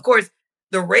 And of course,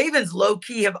 the Ravens low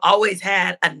key have always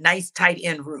had a nice tight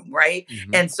end room, right?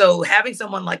 Mm-hmm. And so having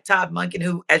someone like Todd Monken,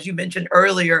 who, as you mentioned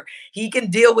earlier, he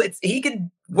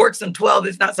can work some 12,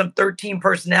 if not some 13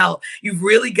 personnel. You've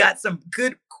really got some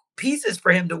good pieces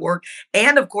for him to work.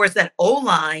 And of course, that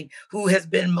O-line who has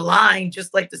been maligned,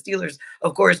 just like the Steelers,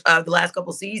 of course, the last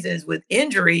couple seasons with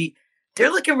injury, they're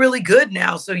looking really good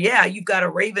now. So yeah, you've got a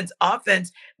Ravens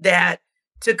offense that,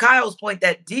 to Kyle's point,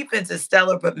 that defense is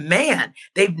stellar, but man,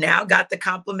 they've now got the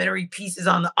complementary pieces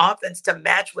on the offense to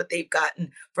match what they've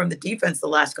gotten from the defense the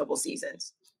last couple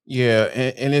seasons. Yeah.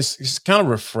 And it's kind of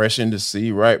refreshing to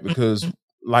see, right? Because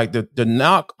like the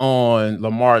knock on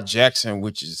Lamar Jackson,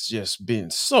 which has just been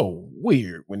so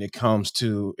weird when it comes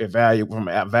to from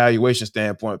an evaluation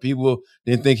standpoint. People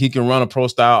didn't think he can run a pro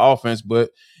style offense,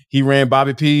 but he ran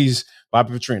Bobby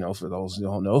Petrino, for those who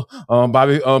don't know,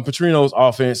 Bobby Petrino's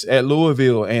offense at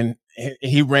Louisville, and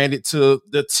he ran it to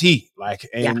the T.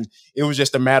 It was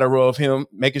just a matter of him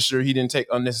making sure he didn't take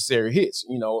unnecessary hits.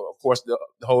 You know, of course, the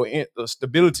whole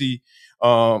stability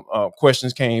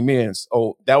questions came in,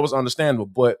 so that was understandable.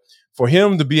 But for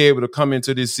him to be able to come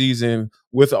into this season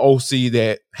with an OC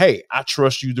that, hey, I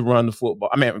trust you to run the football.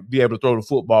 I mean, be able to throw the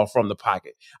football from the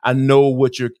pocket. I know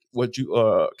what you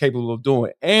are capable of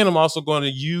doing, and I'm also going to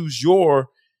use your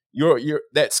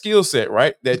that skill set,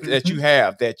 right? That you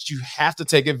have to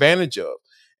take advantage of,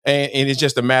 and it's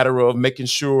just a matter of making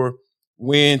sure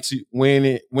when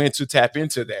to tap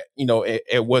into that. You know,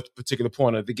 at what particular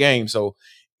point of the game. So,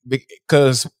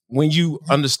 because when you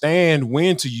understand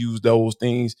when to use those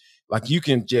things, like, you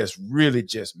can just really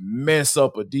just mess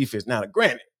up a defense. Now,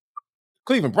 granted,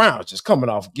 Cleveland Browns just coming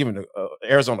off giving the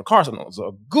Arizona Cardinals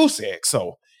a goose egg.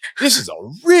 So this is a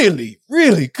really,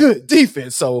 really good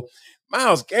defense. So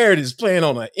Myles Garrett is playing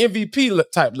on an MVP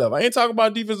type level. I ain't talking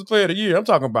about defensive player of the year. I'm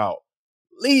talking about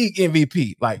league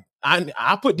MVP. Like,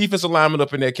 I put defensive lineman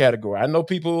up in that category. I know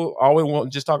people always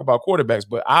want to just talk about quarterbacks,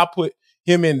 but I put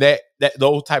him in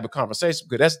those type of conversations,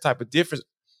 because that's the type of difference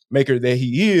maker that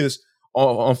he is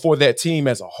on for that team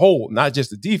as a whole, not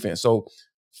just the defense. So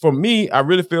for me, I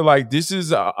really feel like this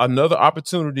is another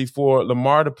opportunity for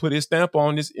Lamar to put his stamp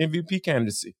on this MVP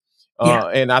candidacy.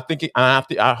 And I think I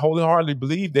wholeheartedly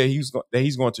believe that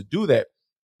he's going to do that.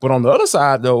 But on the other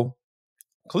side, though,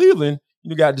 Cleveland,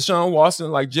 you got Deshaun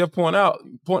Watson, like Jeff pointed out.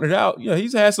 You know,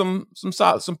 he's had some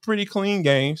pretty clean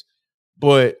games,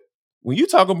 but when you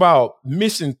talk about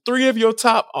missing 3 of your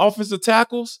top offensive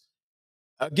tackles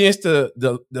against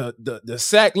the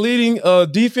sack leading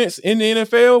defense in the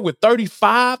NFL with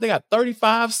 35, they got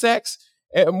 35 sacks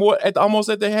almost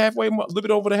at the halfway mark, a little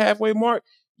bit over the halfway mark.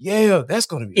 Yeah, that's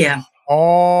going to be a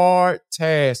hard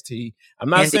task, T.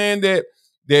 I'm not saying that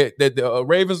the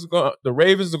Ravens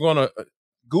are going to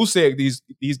goose egg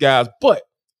these guys, but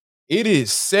it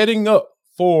is setting up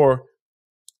for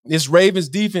this Ravens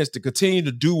defense to continue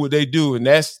to do what they do, and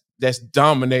that's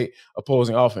dominate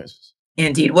opposing offenses.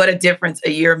 Indeed. What a difference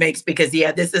a year makes, because,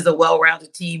 this is a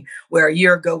well-rounded team where a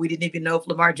year ago we didn't even know if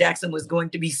Lamar Jackson was going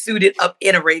to be suited up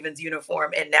in a Ravens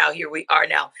uniform. And now here we are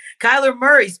now. Kyler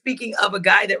Murray, speaking of a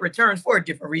guy that returns for a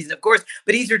different reason, of course,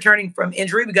 but he's returning from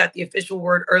injury. We got the official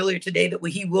word earlier today that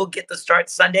he will get the start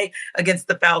Sunday against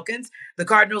the Falcons. The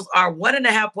Cardinals are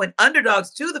 1.5-point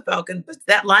underdogs to the Falcons, but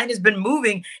that line has been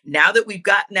moving now that we've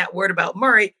gotten that word about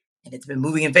Murray. And it's been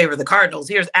moving in favor of the Cardinals.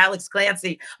 Here's Alex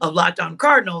Clancy of Locked On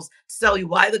Cardinals to tell you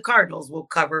why the Cardinals will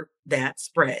cover that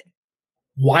spread.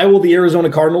 Why will the Arizona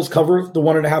Cardinals cover the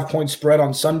 1.5-point spread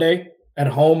on Sunday at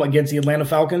home against the Atlanta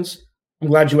Falcons? I'm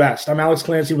glad you asked. I'm Alex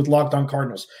Clancy with Locked On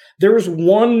Cardinals. There is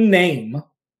one name,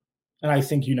 and I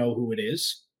think you know who it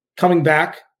is, coming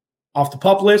back off the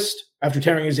PUP list after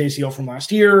tearing his ACL from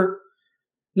last year.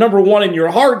 Number 1 in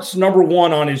your hearts, number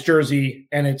 1 on his jersey,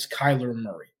 and it's Kyler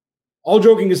Murray. All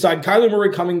joking aside, Kyler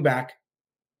Murray coming back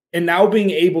and now being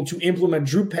able to implement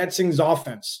Drew Petzing's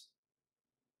offense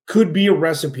could be a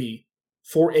recipe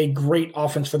for a great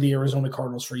offense for the Arizona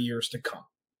Cardinals for years to come.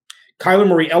 Kyler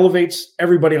Murray elevates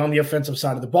everybody on the offensive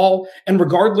side of the ball, and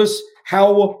regardless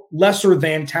how lesser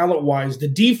than talent-wise the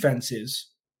defense is,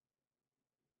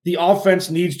 the offense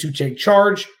needs to take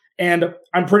charge, and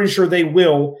I'm pretty sure they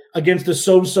will against the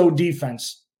so-so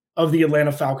defense of the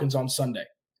Atlanta Falcons on Sunday.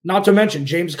 Not to mention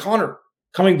James Conner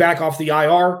coming back off the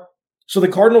IR. So the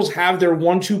Cardinals have their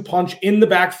 1-2 punch in the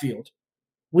backfield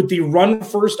with the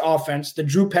run-first offense that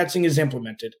Drew Petzing has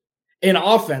implemented, an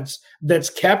offense that's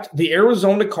kept the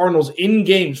Arizona Cardinals in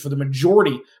games for the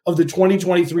majority of the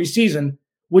 2023 season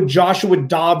with Joshua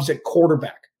Dobbs at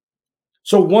quarterback.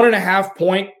 So 1.5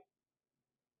 point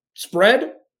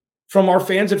spread from our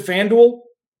fans at FanDuel,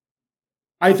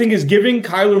 I think, is giving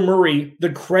Kyler Murray the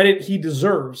credit he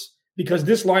deserves, because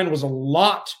this line was a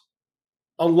lot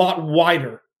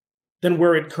wider than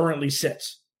where it currently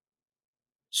sits.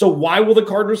 So why will the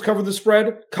Cardinals cover the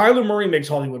spread? Kyler Murray makes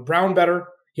Hollywood Brown better.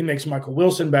 He makes Michael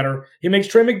Wilson better. He makes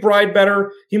Trey McBride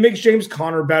better. He makes James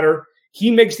Conner better. He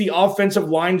makes the offensive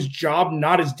line's job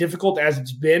not as difficult as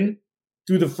it's been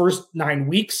through the first 9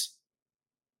 weeks.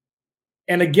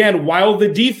 And again, while the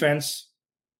defense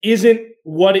isn't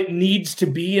what it needs to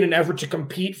be in an effort to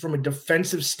compete from a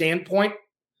defensive standpoint,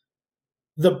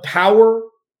 the power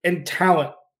and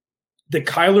talent that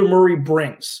Kyler Murray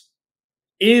brings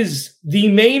is the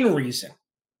main reason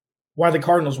why the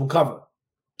Cardinals will cover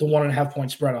the 1.5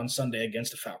 point spread on Sunday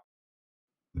against the Falcons.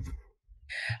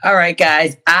 All right,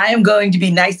 guys, I am going to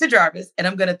be nice to Jarvis, and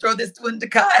I'm going to throw this one to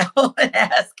Kyle and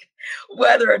ask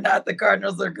whether or not the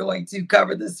Cardinals are going to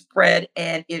cover the spread,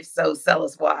 and if so, tell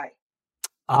us why.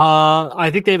 I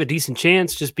think they have a decent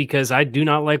chance, just because I do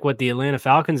not like what the Atlanta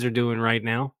Falcons are doing right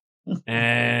now.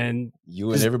 And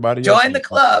you and everybody join else the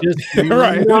club.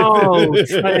 Right. No.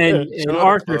 And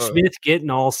Arthur Smith getting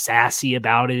all sassy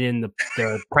about it in the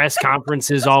press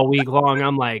conferences all week long.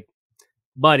 I'm like,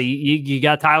 buddy, you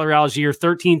got Tyler Algier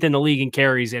 13th in the league in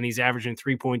carries, and he's averaging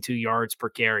 3.2 yards per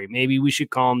carry. Maybe we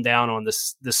should calm down on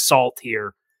the salt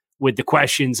here with the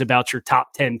questions about your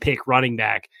top 10 pick running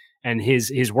back and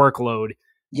his workload.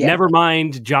 Yeah. Never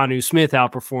mind Jonnu Smith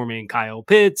outperforming Kyle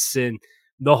Pitts and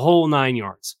the whole 9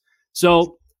 yards.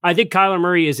 So I think Kyler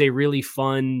Murray is a really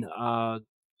fun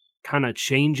kind of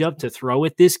change up to throw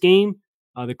at this game.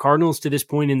 The Cardinals to this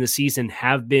point in the season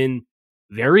have been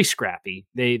very scrappy.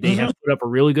 They have put up a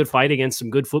really good fight against some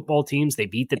good football teams. They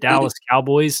beat the Dallas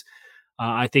Cowboys.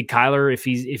 I think Kyler, if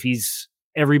he's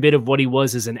every bit of what he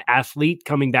was as an athlete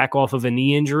coming back off of a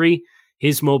knee injury,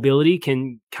 his mobility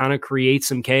can kind of create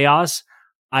some chaos.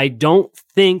 I don't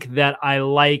think that I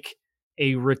like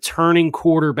a returning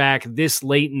quarterback this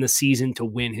late in the season to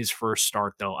win his first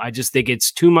start, though. I just think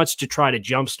it's too much to try to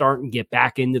jumpstart and get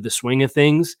back into the swing of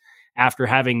things after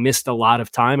having missed a lot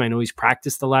of time. I know he's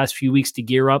practiced the last few weeks to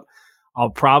gear up.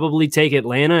 I'll probably take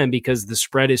Atlanta, and because the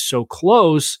spread is so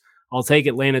close, I'll take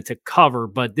Atlanta to cover.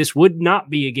 But this would not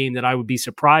be a game that I would be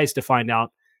surprised to find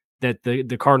out that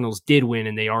the Cardinals did win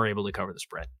and they are able to cover the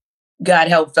spread. God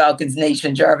help Falcons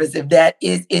Nation, Jarvis, if that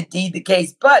is indeed the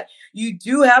case. But you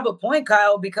do have a point,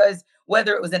 Kyle, because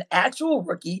whether it was an actual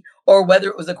rookie or whether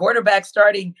it was a quarterback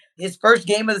starting his first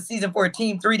game of the season for a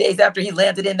team 3 days after he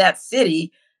landed in that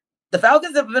city, the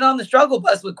Falcons have been on the struggle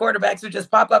bus with quarterbacks who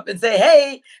just pop up and say,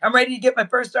 hey, I'm ready to get my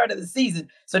first start of the season.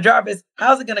 So, Jarvis,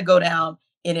 how's it going to go down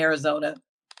in Arizona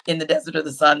in the Desert of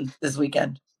the Sun this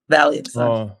weekend? Valley of the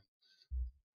Sun.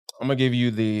 I'm going to give you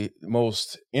the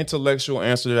most intellectual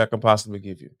answer that I can possibly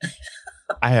give you.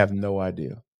 I have no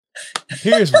idea.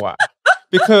 Here's why.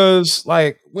 Because,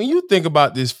 like, when you think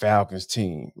about this Falcons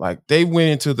team, like, they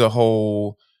went into the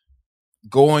whole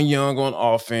going young on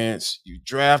offense. You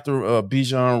draft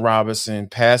Bijan Robinson,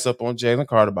 pass up on Jalen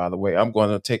Carter, by the way. I'm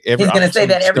going to take every He's going to say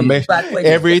that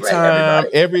every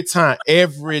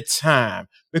time.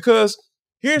 Because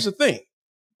here's the thing.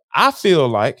 I feel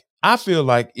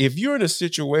like if you're in a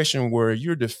situation where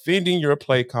you're defending your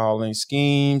play calling,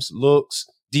 schemes, looks,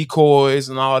 decoys,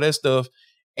 and all that stuff,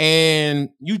 and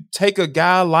you take a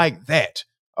guy like that,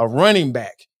 a running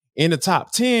back in the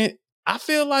top 10, I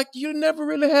feel like you never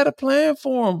really had a plan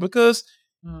for him, because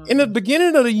in the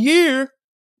beginning of the year,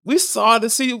 we saw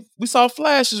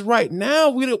flashes. Right now,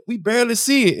 we barely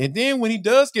see it. And then when he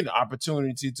does get an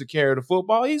opportunity to carry the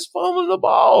football, he's fumbling the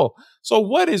ball. So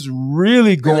what is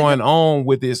really going on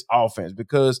with this offense?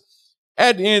 Because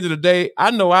at the end of the day, I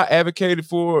know I advocated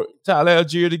for Tyler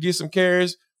Algier to get some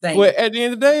carries But at the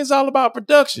end of the day, it's all about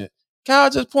production. Kyle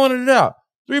just pointed it out.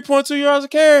 3.2 yards a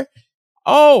carry.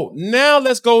 Oh, now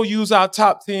let's go use our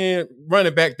top 10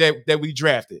 running back that we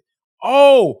drafted.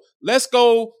 Oh, let's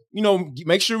go,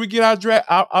 make sure we get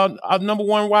our number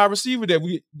one wide receiver that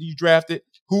we drafted,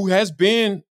 who has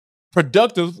been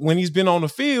productive when he's been on the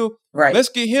field. Right. Let's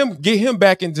get him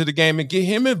back into the game and get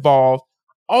him involved.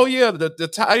 Oh yeah, the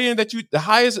tight end the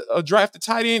highest drafted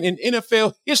tight end in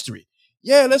NFL history.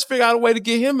 Yeah, let's figure out a way to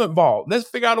get him involved. Let's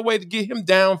figure out a way to get him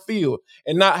downfield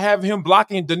and not have him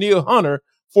blocking Danielle Hunter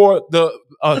for the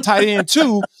tight end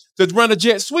 2 to run a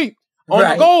jet sweep on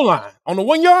the goal line, on the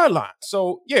 1 yard line.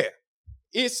 So yeah,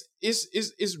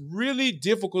 it's really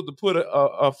difficult to put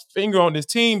a finger on this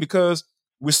team because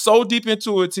we're so deep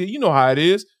into it. You know how it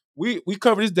is. We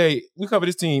cover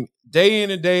this team day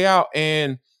in and day out,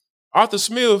 and Arthur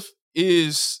Smith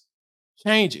is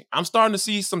changing. I'm starting to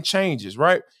see some changes,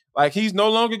 right? Like he's no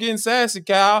longer getting sassy,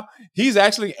 Kyle. He's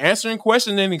actually answering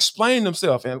questions and explaining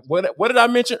himself. And what did I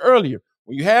mention earlier?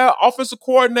 When you have offensive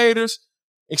coordinators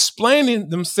explaining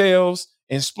themselves,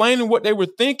 explaining what they were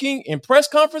thinking in press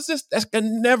conferences, that's going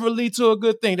to never lead to a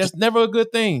good thing. That's never a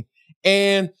good thing.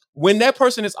 And when that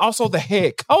person is also the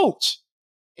head coach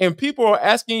and people are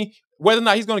asking whether or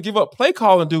not he's going to give up play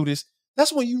call and do this,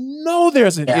 that's when you know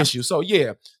there's an issue. So,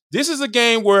 yeah, this is a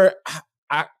game where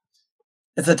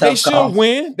it's a tough call. They should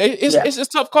win. It's a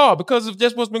tough call because of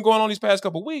just what's been going on these past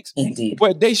couple of weeks. Indeed.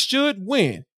 But they should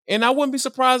win. And I wouldn't be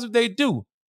surprised if they do.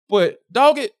 But,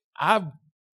 dog it, I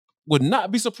would not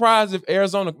be surprised if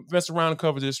Arizona mess around and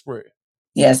cover this spread.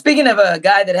 Yeah, speaking of a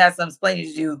guy that has some explaining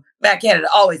to do, Matt Canada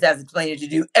always has explaining to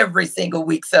do every single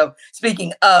week. So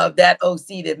speaking of that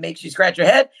OC that makes you scratch your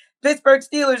head, Pittsburgh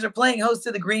Steelers are playing host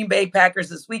to the Green Bay Packers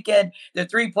this weekend. They're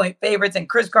 3-point favorites, and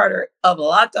Chris Carter of the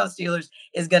Locked On Steelers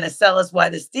is going to sell us why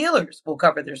the Steelers will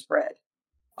cover their spread.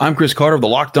 I'm Chris Carter of the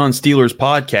Locked On Steelers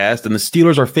podcast, and the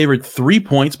Steelers are favored 3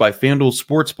 points by FanDuel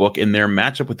Sportsbook in their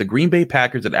matchup with the Green Bay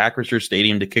Packers at Acrisure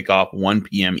Stadium to kick off 1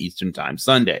 p.m. Eastern Time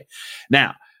Sunday.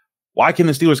 Now, why can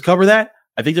the Steelers cover that?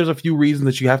 I think there's a few reasons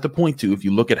that you have to point to if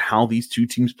you look at how these two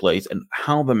teams play and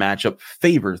how the matchup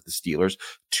favors the Steelers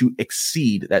to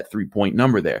exceed that 3-point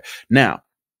number there. Now,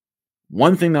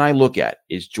 one thing that I look at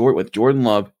is with Jordan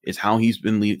Love is how he's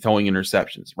been throwing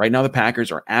interceptions. Right now, the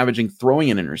Packers are averaging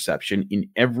throwing an interception in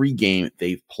every game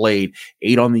they've played,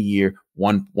 8 on the year,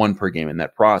 one per game in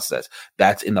that process.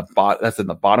 That's in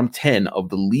the bottom 10 of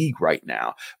the league right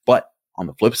now. But on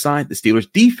the flip side, the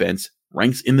Steelers defense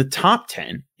ranks in the top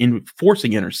 10 in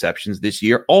forcing interceptions this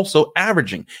year, also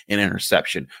averaging an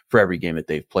interception for every game that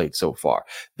they've played so far.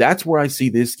 That's where I see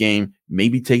this game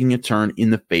maybe taking a turn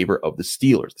in the favor of the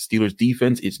Steelers. The Steelers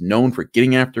defense is known for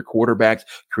getting after quarterbacks,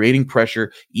 creating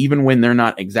pressure, even when they're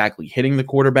not exactly hitting the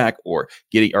quarterback or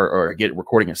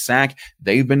recording a sack.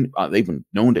 They've been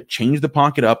known to change the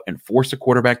pocket up and force the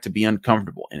quarterback to be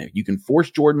uncomfortable. And if you can force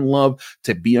Jordan Love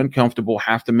to be uncomfortable,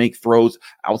 have to make throws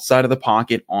outside of the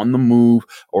pocket, on the move,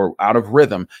 or out of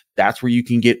rhythm, that's where you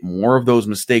can get more of those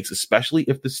mistakes, especially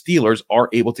if the Steelers are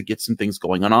able to get some things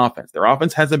going on offense. Their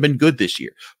offense hasn't been good this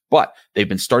year, but they've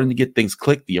been starting to get things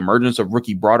clicked. The emergence of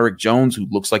rookie Broderick Jones, who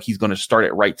looks like he's going to start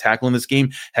at right tackle in this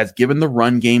game, has given the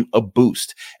run game a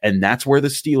boost. And that's where the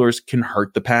Steelers can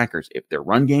hurt the Packers. If their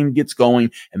run game gets going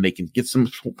and they can get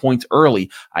some points early,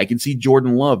 I can see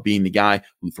Jordan Love being the guy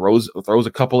who throws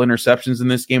a couple interceptions in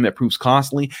this game that proves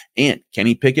costly. And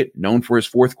Kenny Pickett, known for his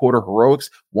fourth quarter heroics,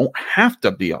 won't have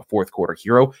to be a fourth quarter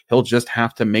hero. He'll just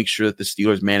have to make sure that the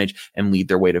Steelers manage and lead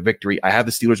their way to victory. I have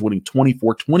the Steelers winning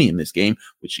 24-20 in this game,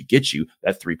 which should get you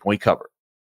that 3-point cover.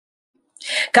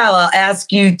 Kyle, I'll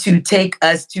ask you to take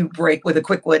us to break with a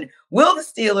quick one. Will the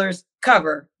Steelers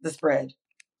cover the spread?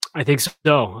 I think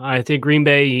so. I think Green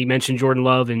Bay, he mentioned Jordan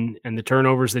Love and the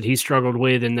turnovers that he struggled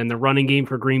with, and then the running game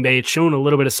for Green Bay, it's shown a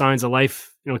little bit of signs of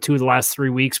life, 2 of the last 3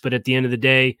 weeks, but at the end of the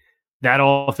day, that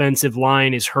offensive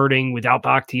line is hurting without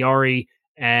Bakhtiari,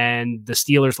 and the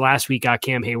Steelers last week got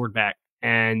Cam Hayward back.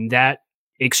 And that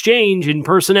exchange in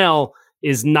personnel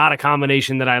is not a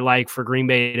combination that I like for Green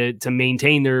Bay to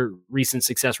maintain their recent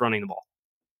success running the ball.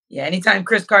 Yeah, anytime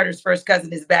Chris Carter's first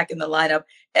cousin is back in the lineup,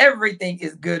 everything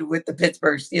is good with the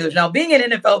Pittsburgh Steelers. Now, being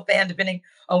an NFL fan, depending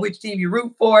on which team you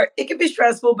root for, it can be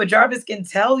stressful, but Jarvis can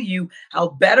tell you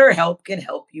how BetterHelp can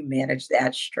help you manage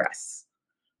that stress.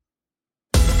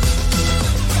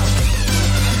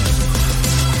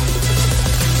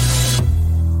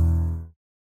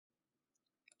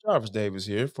 Jarvis Davis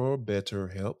here for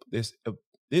BetterHelp.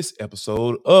 This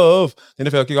episode of the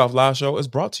NFL Kickoff Live Show is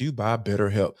brought to you by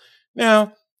BetterHelp.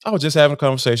 Now, I was just having a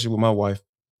conversation with my wife,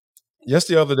 just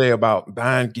the other day about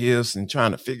buying gifts and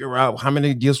trying to figure out how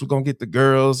many gifts we're going to get the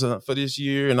girls for this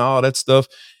year and all that stuff.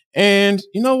 And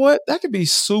you know what? That could be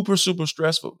super, super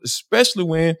stressful, especially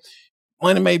when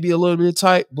money may be a little bit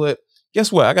tight. But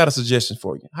guess what? I got a suggestion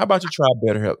for you. How about you try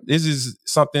BetterHelp? This is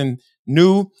something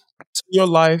new to your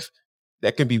life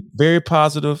that can be very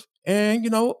positive, and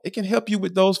it can help you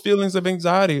with those feelings of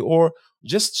anxiety or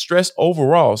just stress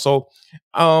overall. So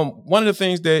one of the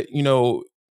things that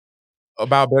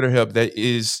about BetterHelp that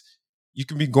is, you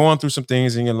can be going through some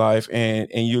things in your life, and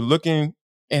you're looking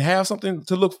and have something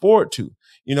to look forward to,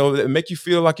 that make you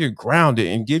feel like you're grounded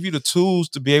and give you the tools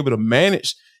to be able to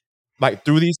manage like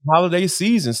through these holiday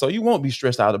seasons. So you won't be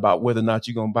stressed out about whether or not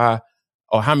you're going to buy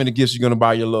or how many gifts you're going to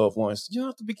buy your loved ones. You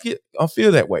don't have to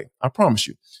feel that way. I promise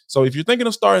you. So if you're thinking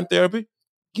of starting therapy,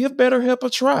 give BetterHelp a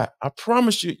try. I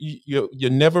promise you'll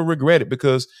never regret it,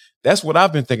 because that's what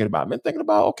I've been thinking about. I've been thinking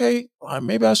about, okay,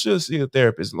 maybe I should see a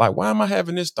therapist. Like, why am I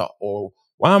having this thought? Or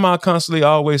why am I constantly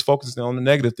always focusing on the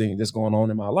negative thing that's going on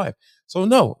in my life? So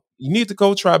no, you need to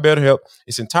go try BetterHelp.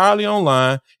 It's entirely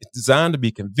online. It's designed to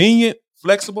be convenient,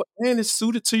 flexible, and it's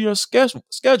suited to your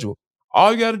schedule.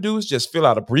 All you got to do is just fill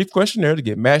out a brief questionnaire to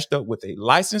get matched up with a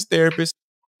licensed therapist.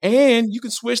 And you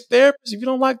can switch therapists. If you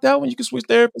don't like that one, you can switch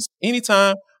therapists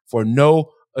anytime for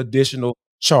no additional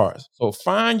charge. So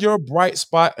find your bright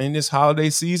spot in this holiday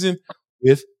season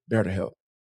with BetterHelp.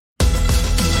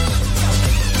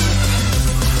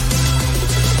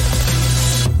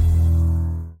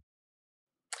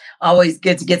 Always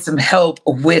good to get some help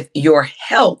with your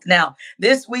health. Now,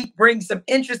 this week brings some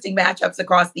interesting matchups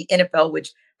across the NFL,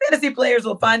 which fantasy players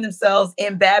will find themselves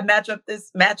in bad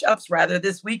matchups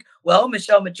this week. Well,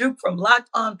 Michelle Majuk from Locked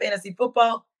On Fantasy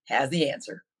Football has the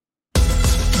answer.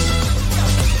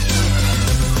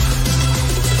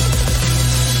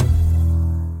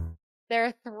 There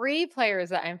are 3 players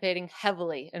that I'm fading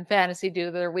heavily in fantasy due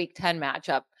to their Week 10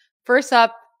 matchup. First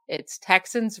up, it's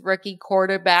Texans rookie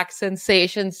quarterback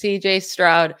sensation CJ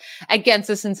Stroud against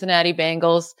the Cincinnati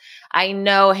Bengals. I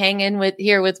know, hang in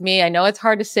with me. I know it's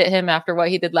hard to sit him after what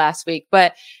he did last week,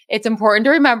 but it's important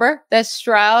to remember that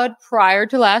Stroud, prior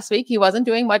to last week, he wasn't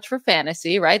doing much for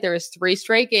fantasy, right? There was 3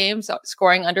 straight games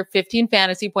scoring under 15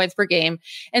 fantasy points per game.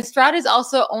 And Stroud has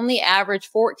also only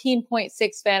averaged 14.6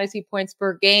 fantasy points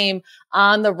per game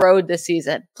on the road this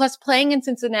season. Plus, playing in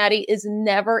Cincinnati is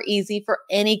never easy for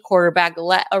any quarterback,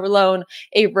 let alone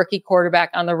a rookie quarterback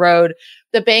on the road.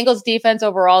 The Bengals defense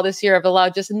overall this year have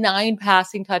allowed just 9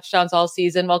 passing touchdowns all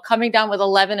season, while coming down with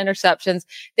 11 interceptions.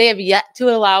 They have yet to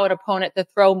allow an opponent to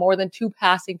throw more than 2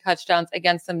 passing touchdowns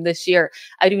against them this year.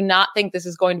 I do not think this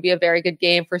is going to be a very good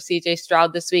game for CJ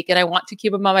Stroud this week, and I want to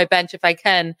keep him on my bench if I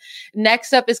can.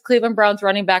 Next up is Cleveland Browns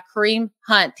running back Kareem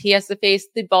Hunt. He has to face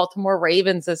the Baltimore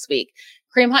Ravens this week.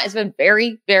 Kareem Hunt has been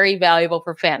very, very valuable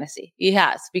for fantasy. He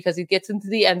has, because he gets into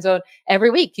the end zone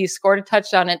every week. He's scored a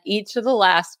touchdown in each of the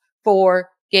last 4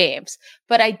 games.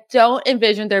 But I don't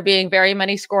envision there being very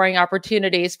many scoring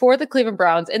opportunities for the Cleveland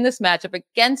Browns in this matchup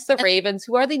against the Ravens,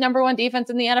 who are the number 1 defense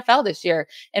in the NFL this year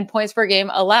in points per game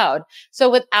allowed.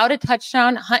 So without a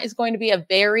touchdown, Hunt is going to be a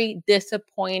very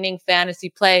disappointing fantasy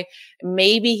play.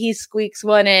 Maybe he squeaks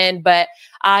one in, but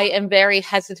I am very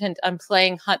hesitant on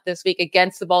playing Hunt this week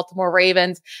against the Baltimore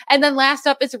Ravens. And then last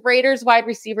up is Raiders wide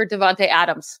receiver Davante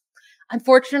Adams.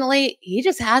 Unfortunately, he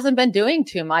just hasn't been doing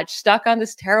too much, stuck on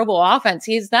this terrible offense.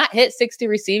 He's not hit 60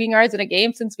 receiving yards in a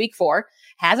game since week 4,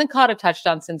 hasn't caught a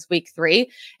touchdown since week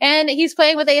 3, and he's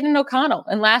playing with Aiden O'Connell.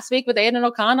 And last week with Aiden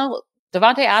O'Connell,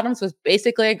 Davante Adams was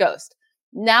basically a ghost.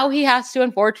 Now he has to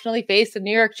unfortunately face the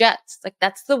New York Jets. Like,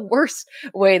 that's the worst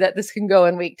way that this can go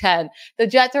in week 10. The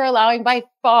Jets are allowing by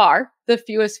far the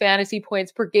fewest fantasy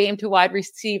points per game to wide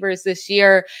receivers this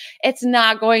year. It's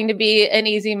not going to be an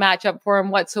easy matchup for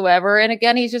him whatsoever. And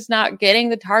again, he's just not getting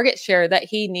the target share that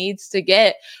he needs to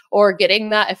get, or getting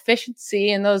that efficiency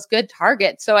in those good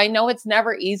targets. So I know it's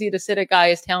never easy to sit a guy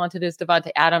as talented as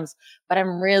Davante Adams, but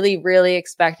I'm really, really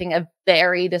expecting a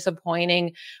very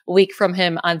disappointing week from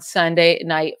him on Sunday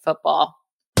Night Football.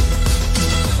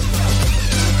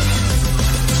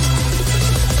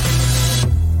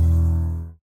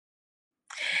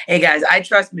 Hey guys, I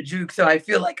trust Majuk, so I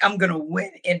feel like I'm going to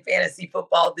win in fantasy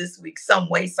football this week some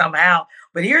way, somehow.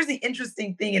 But here's the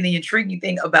interesting thing and the intriguing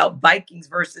thing about Vikings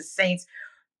versus Saints.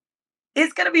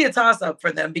 It's going to be a toss-up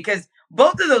for them, because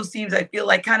both of those teams, I feel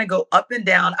like, kind of go up and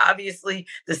down. Obviously,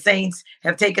 the Saints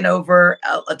have taken over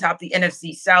atop the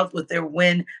NFC South with their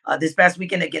win this past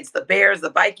weekend against the Bears. The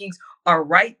Vikings are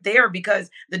right there, because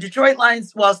the Detroit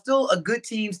Lions, while still a good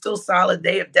team, still solid,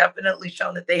 they have definitely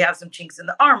shown that they have some chinks in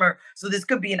the armor. So this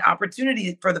could be an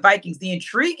opportunity for the Vikings. The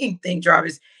intriguing thing,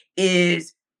 Jarvis,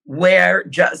 is where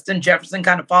Justin Jefferson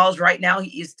kind of falls right now.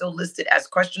 He is still listed as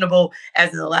questionable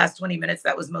as in the last 20 minutes.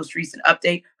 That was the most recent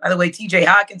update. By the way, TJ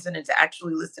Hawkinson is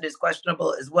actually listed as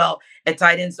questionable as well at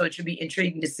tight end. So it should be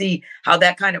intriguing to see how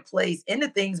that kind of plays into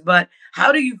things. But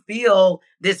how do you feel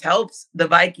this helps the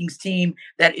Vikings team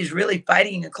that is really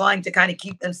fighting and clawing to kind of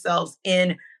keep themselves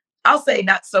in, I'll say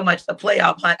not so much the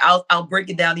playoff hunt. I'll break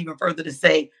it down even further to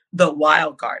say the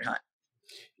wild card hunt.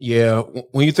 Yeah.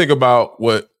 When you think about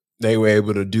what they were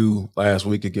able to do last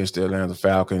week against the Atlanta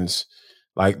Falcons,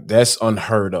 like that's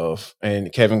unheard of.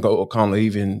 And Kevin O'Connell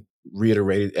even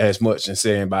reiterated as much and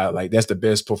saying about like, that's the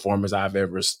best performance I've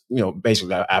ever,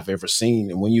 basically I've ever seen.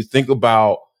 And when you think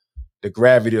about the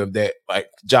gravity of that, like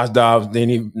Josh Dobbs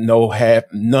didn't even know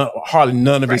hardly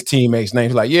none of his teammates'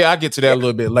 names. Like, yeah, I'll get to that a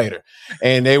little bit later.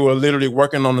 And they were literally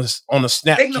working on the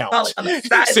snap count,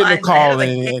 sitting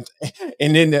calling,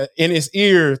 and then in his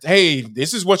ear, hey,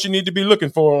 this is what you need to be looking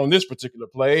for on this particular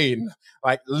play, and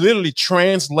like literally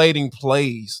translating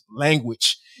plays,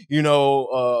 language,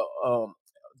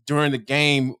 during the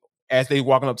game as they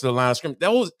walking up to the line of scrimmage.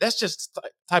 That's just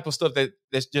type of stuff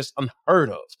that's just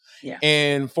unheard of. Yeah.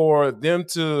 And for them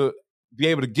to be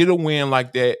able to get a win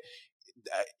like that,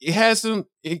 you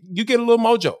get a little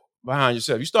mojo behind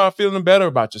yourself. You start feeling better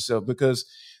about yourself because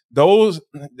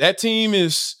that team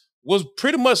was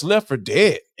pretty much left for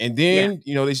dead. And then,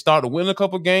 they start to win a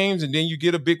couple games, and then you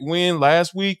get a big win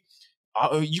last week.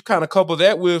 You kind of couple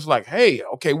that with like, hey,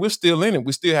 okay, we're still in it.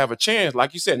 We still have a chance.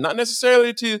 Like you said, not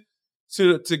necessarily to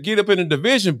get up in the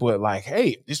division, but like,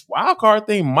 hey, this wild card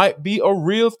thing might be a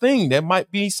real thing. That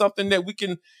might be something that we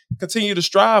can continue to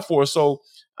strive for. So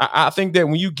I think that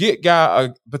when you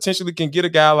potentially can get a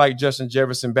guy like Justin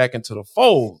Jefferson back into the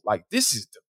fold, like this is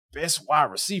the best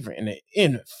wide receiver in the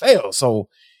NFL. So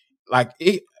like,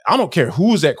 I don't care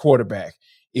who's at quarterback.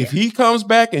 If he comes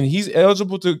back and he's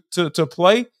eligible to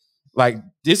play, like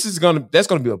that's gonna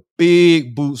be a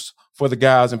big boost for the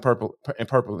guys in purple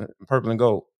and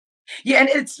gold. Yeah, and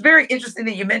it's very interesting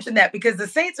that you mentioned that because the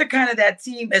Saints are kind of that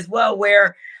team as well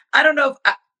where I don't know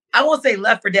if I won't say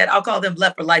left for dead. I'll call them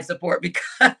left for life support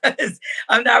because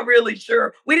I'm not really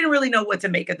sure. We didn't really know what to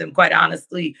make of them, quite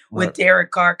honestly, with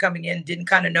Derek Carr coming in, didn't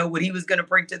kind of know what he was going to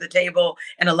bring to the table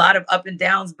and a lot of up and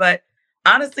downs. But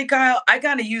honestly, Kyle, I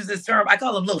kind of use this term. I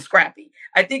call them little scrappy.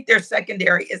 I think their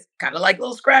secondary is kind of like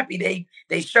little scrappy.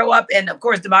 They show up. And of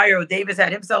course, Demario Davis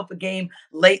had himself a game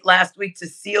late last week to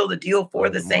seal the deal for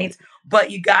the Saints. But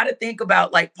you got to think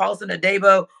about like Paulson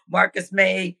Adebo, Marcus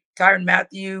May, Tyrann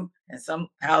Mathieu, and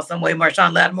somehow, some way,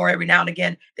 Marshawn Lattimore every now and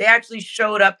again. They actually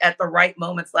showed up at the right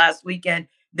moments last weekend.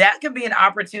 That could be an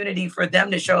opportunity for them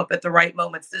to show up at the right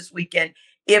moments this weekend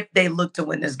if they look to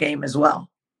win this game as well.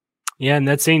 Yeah, and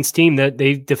that Saints team that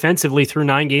they defensively through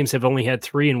 9 games have only had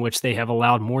 3 in which they have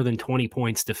allowed more than 20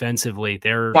 points defensively.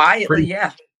 They're quietly,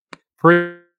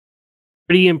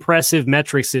 pretty impressive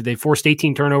metrics. They forced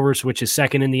 18 turnovers, which is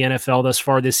second in the NFL thus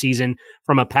far this season.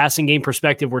 From a passing game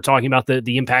perspective, we're talking about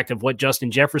the impact of what Justin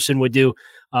Jefferson would do.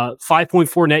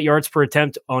 5.4 net yards per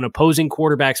attempt on opposing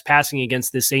quarterbacks passing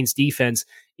against the Saints defense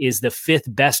is the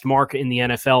 5th best mark in the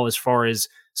NFL as far as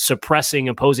suppressing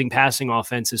opposing passing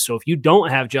offenses. So if you don't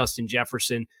have Justin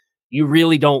Jefferson, you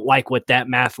really don't like what that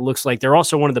math looks like. They're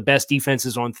also one of the best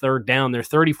defenses on third down. They're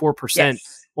 34%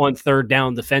 on third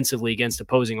down defensively against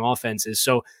opposing offenses.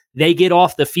 So they get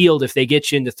off the field if they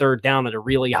get you into third down at a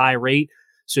really high rate.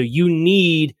 So you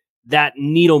need that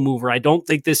needle mover. I don't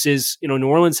think this is, New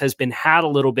Orleans has been had a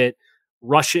little bit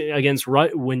rushing against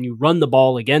when you run the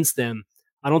ball against them.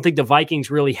 I don't think the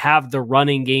Vikings really have the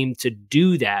running game to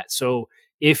do that. So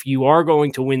if you are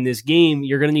going to win this game,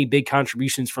 you're going to need big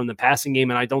contributions from the passing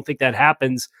game. And I don't think that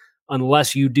happens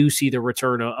unless you do see the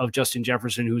return of Justin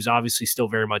Jefferson, who's obviously still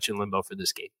very much in limbo for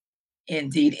this game.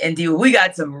 Indeed. We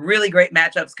got some really great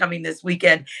matchups coming this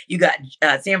weekend. You got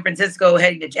San Francisco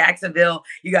heading to Jacksonville.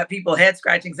 You got people head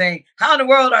scratching saying, how in the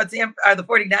world are the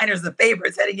 49ers the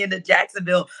favorites heading into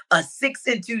Jacksonville, a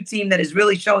 6-2 team that is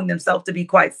really showing themselves to be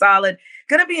quite solid.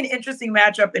 Going to be an interesting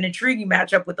matchup, an intriguing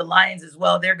matchup with the Lions as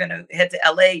well. They're going to head to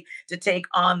LA to take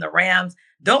on the Rams.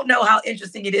 Don't know how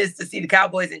interesting it is to see the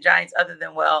Cowboys and Giants other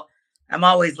than, I'm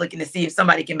always looking to see if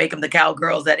somebody can make them the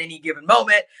Cowgirls at any given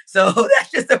moment. So that's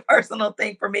just a personal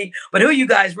thing for me. But who are you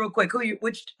guys, real quick,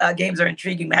 which games are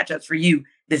intriguing matchups for you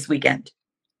this weekend?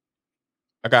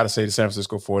 I got to say the San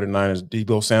Francisco 49ers,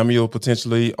 Deebo Samuel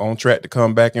potentially on track to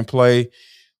come back and play.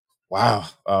 Wow.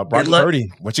 Brock Purdy,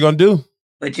 what you going to do?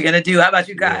 What you going to do? How about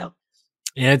you, Kyle?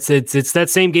 Yeah, it's that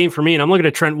same game for me. And I'm looking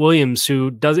at Trent Williams,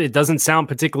 it doesn't sound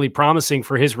particularly promising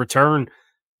for his return.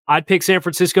 I'd pick San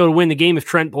Francisco to win the game if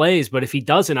Trent plays, but if he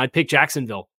doesn't, I'd pick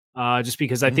Jacksonville just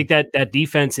because I think that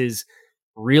defense is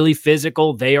really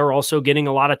physical. They are also getting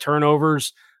a lot of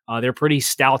turnovers. They're pretty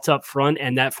stout up front,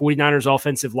 and that 49ers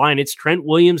offensive line, it's Trent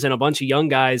Williams and a bunch of young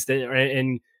guys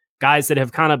and guys that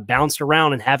have kind of bounced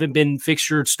around and haven't been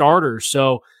fixtured starters.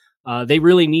 So they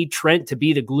really need Trent to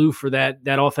be the glue for that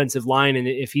offensive line. And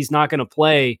if he's not going to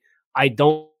play, I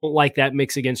don't like that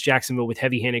mix against Jacksonville with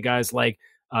heavy-handed guys like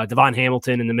Devon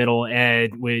Hamilton in the middle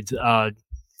and with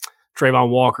Trayvon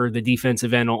Walker, the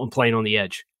defensive end, playing on the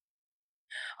edge.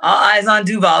 All eyes on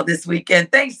Duval this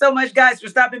weekend. Thanks so much, guys, for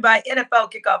stopping by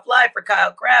NFL Kickoff Live. For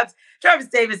Kyle Krabs, Travis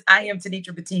Davis, I am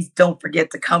Tanitra Batiste. Don't forget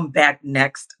to come back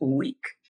next week.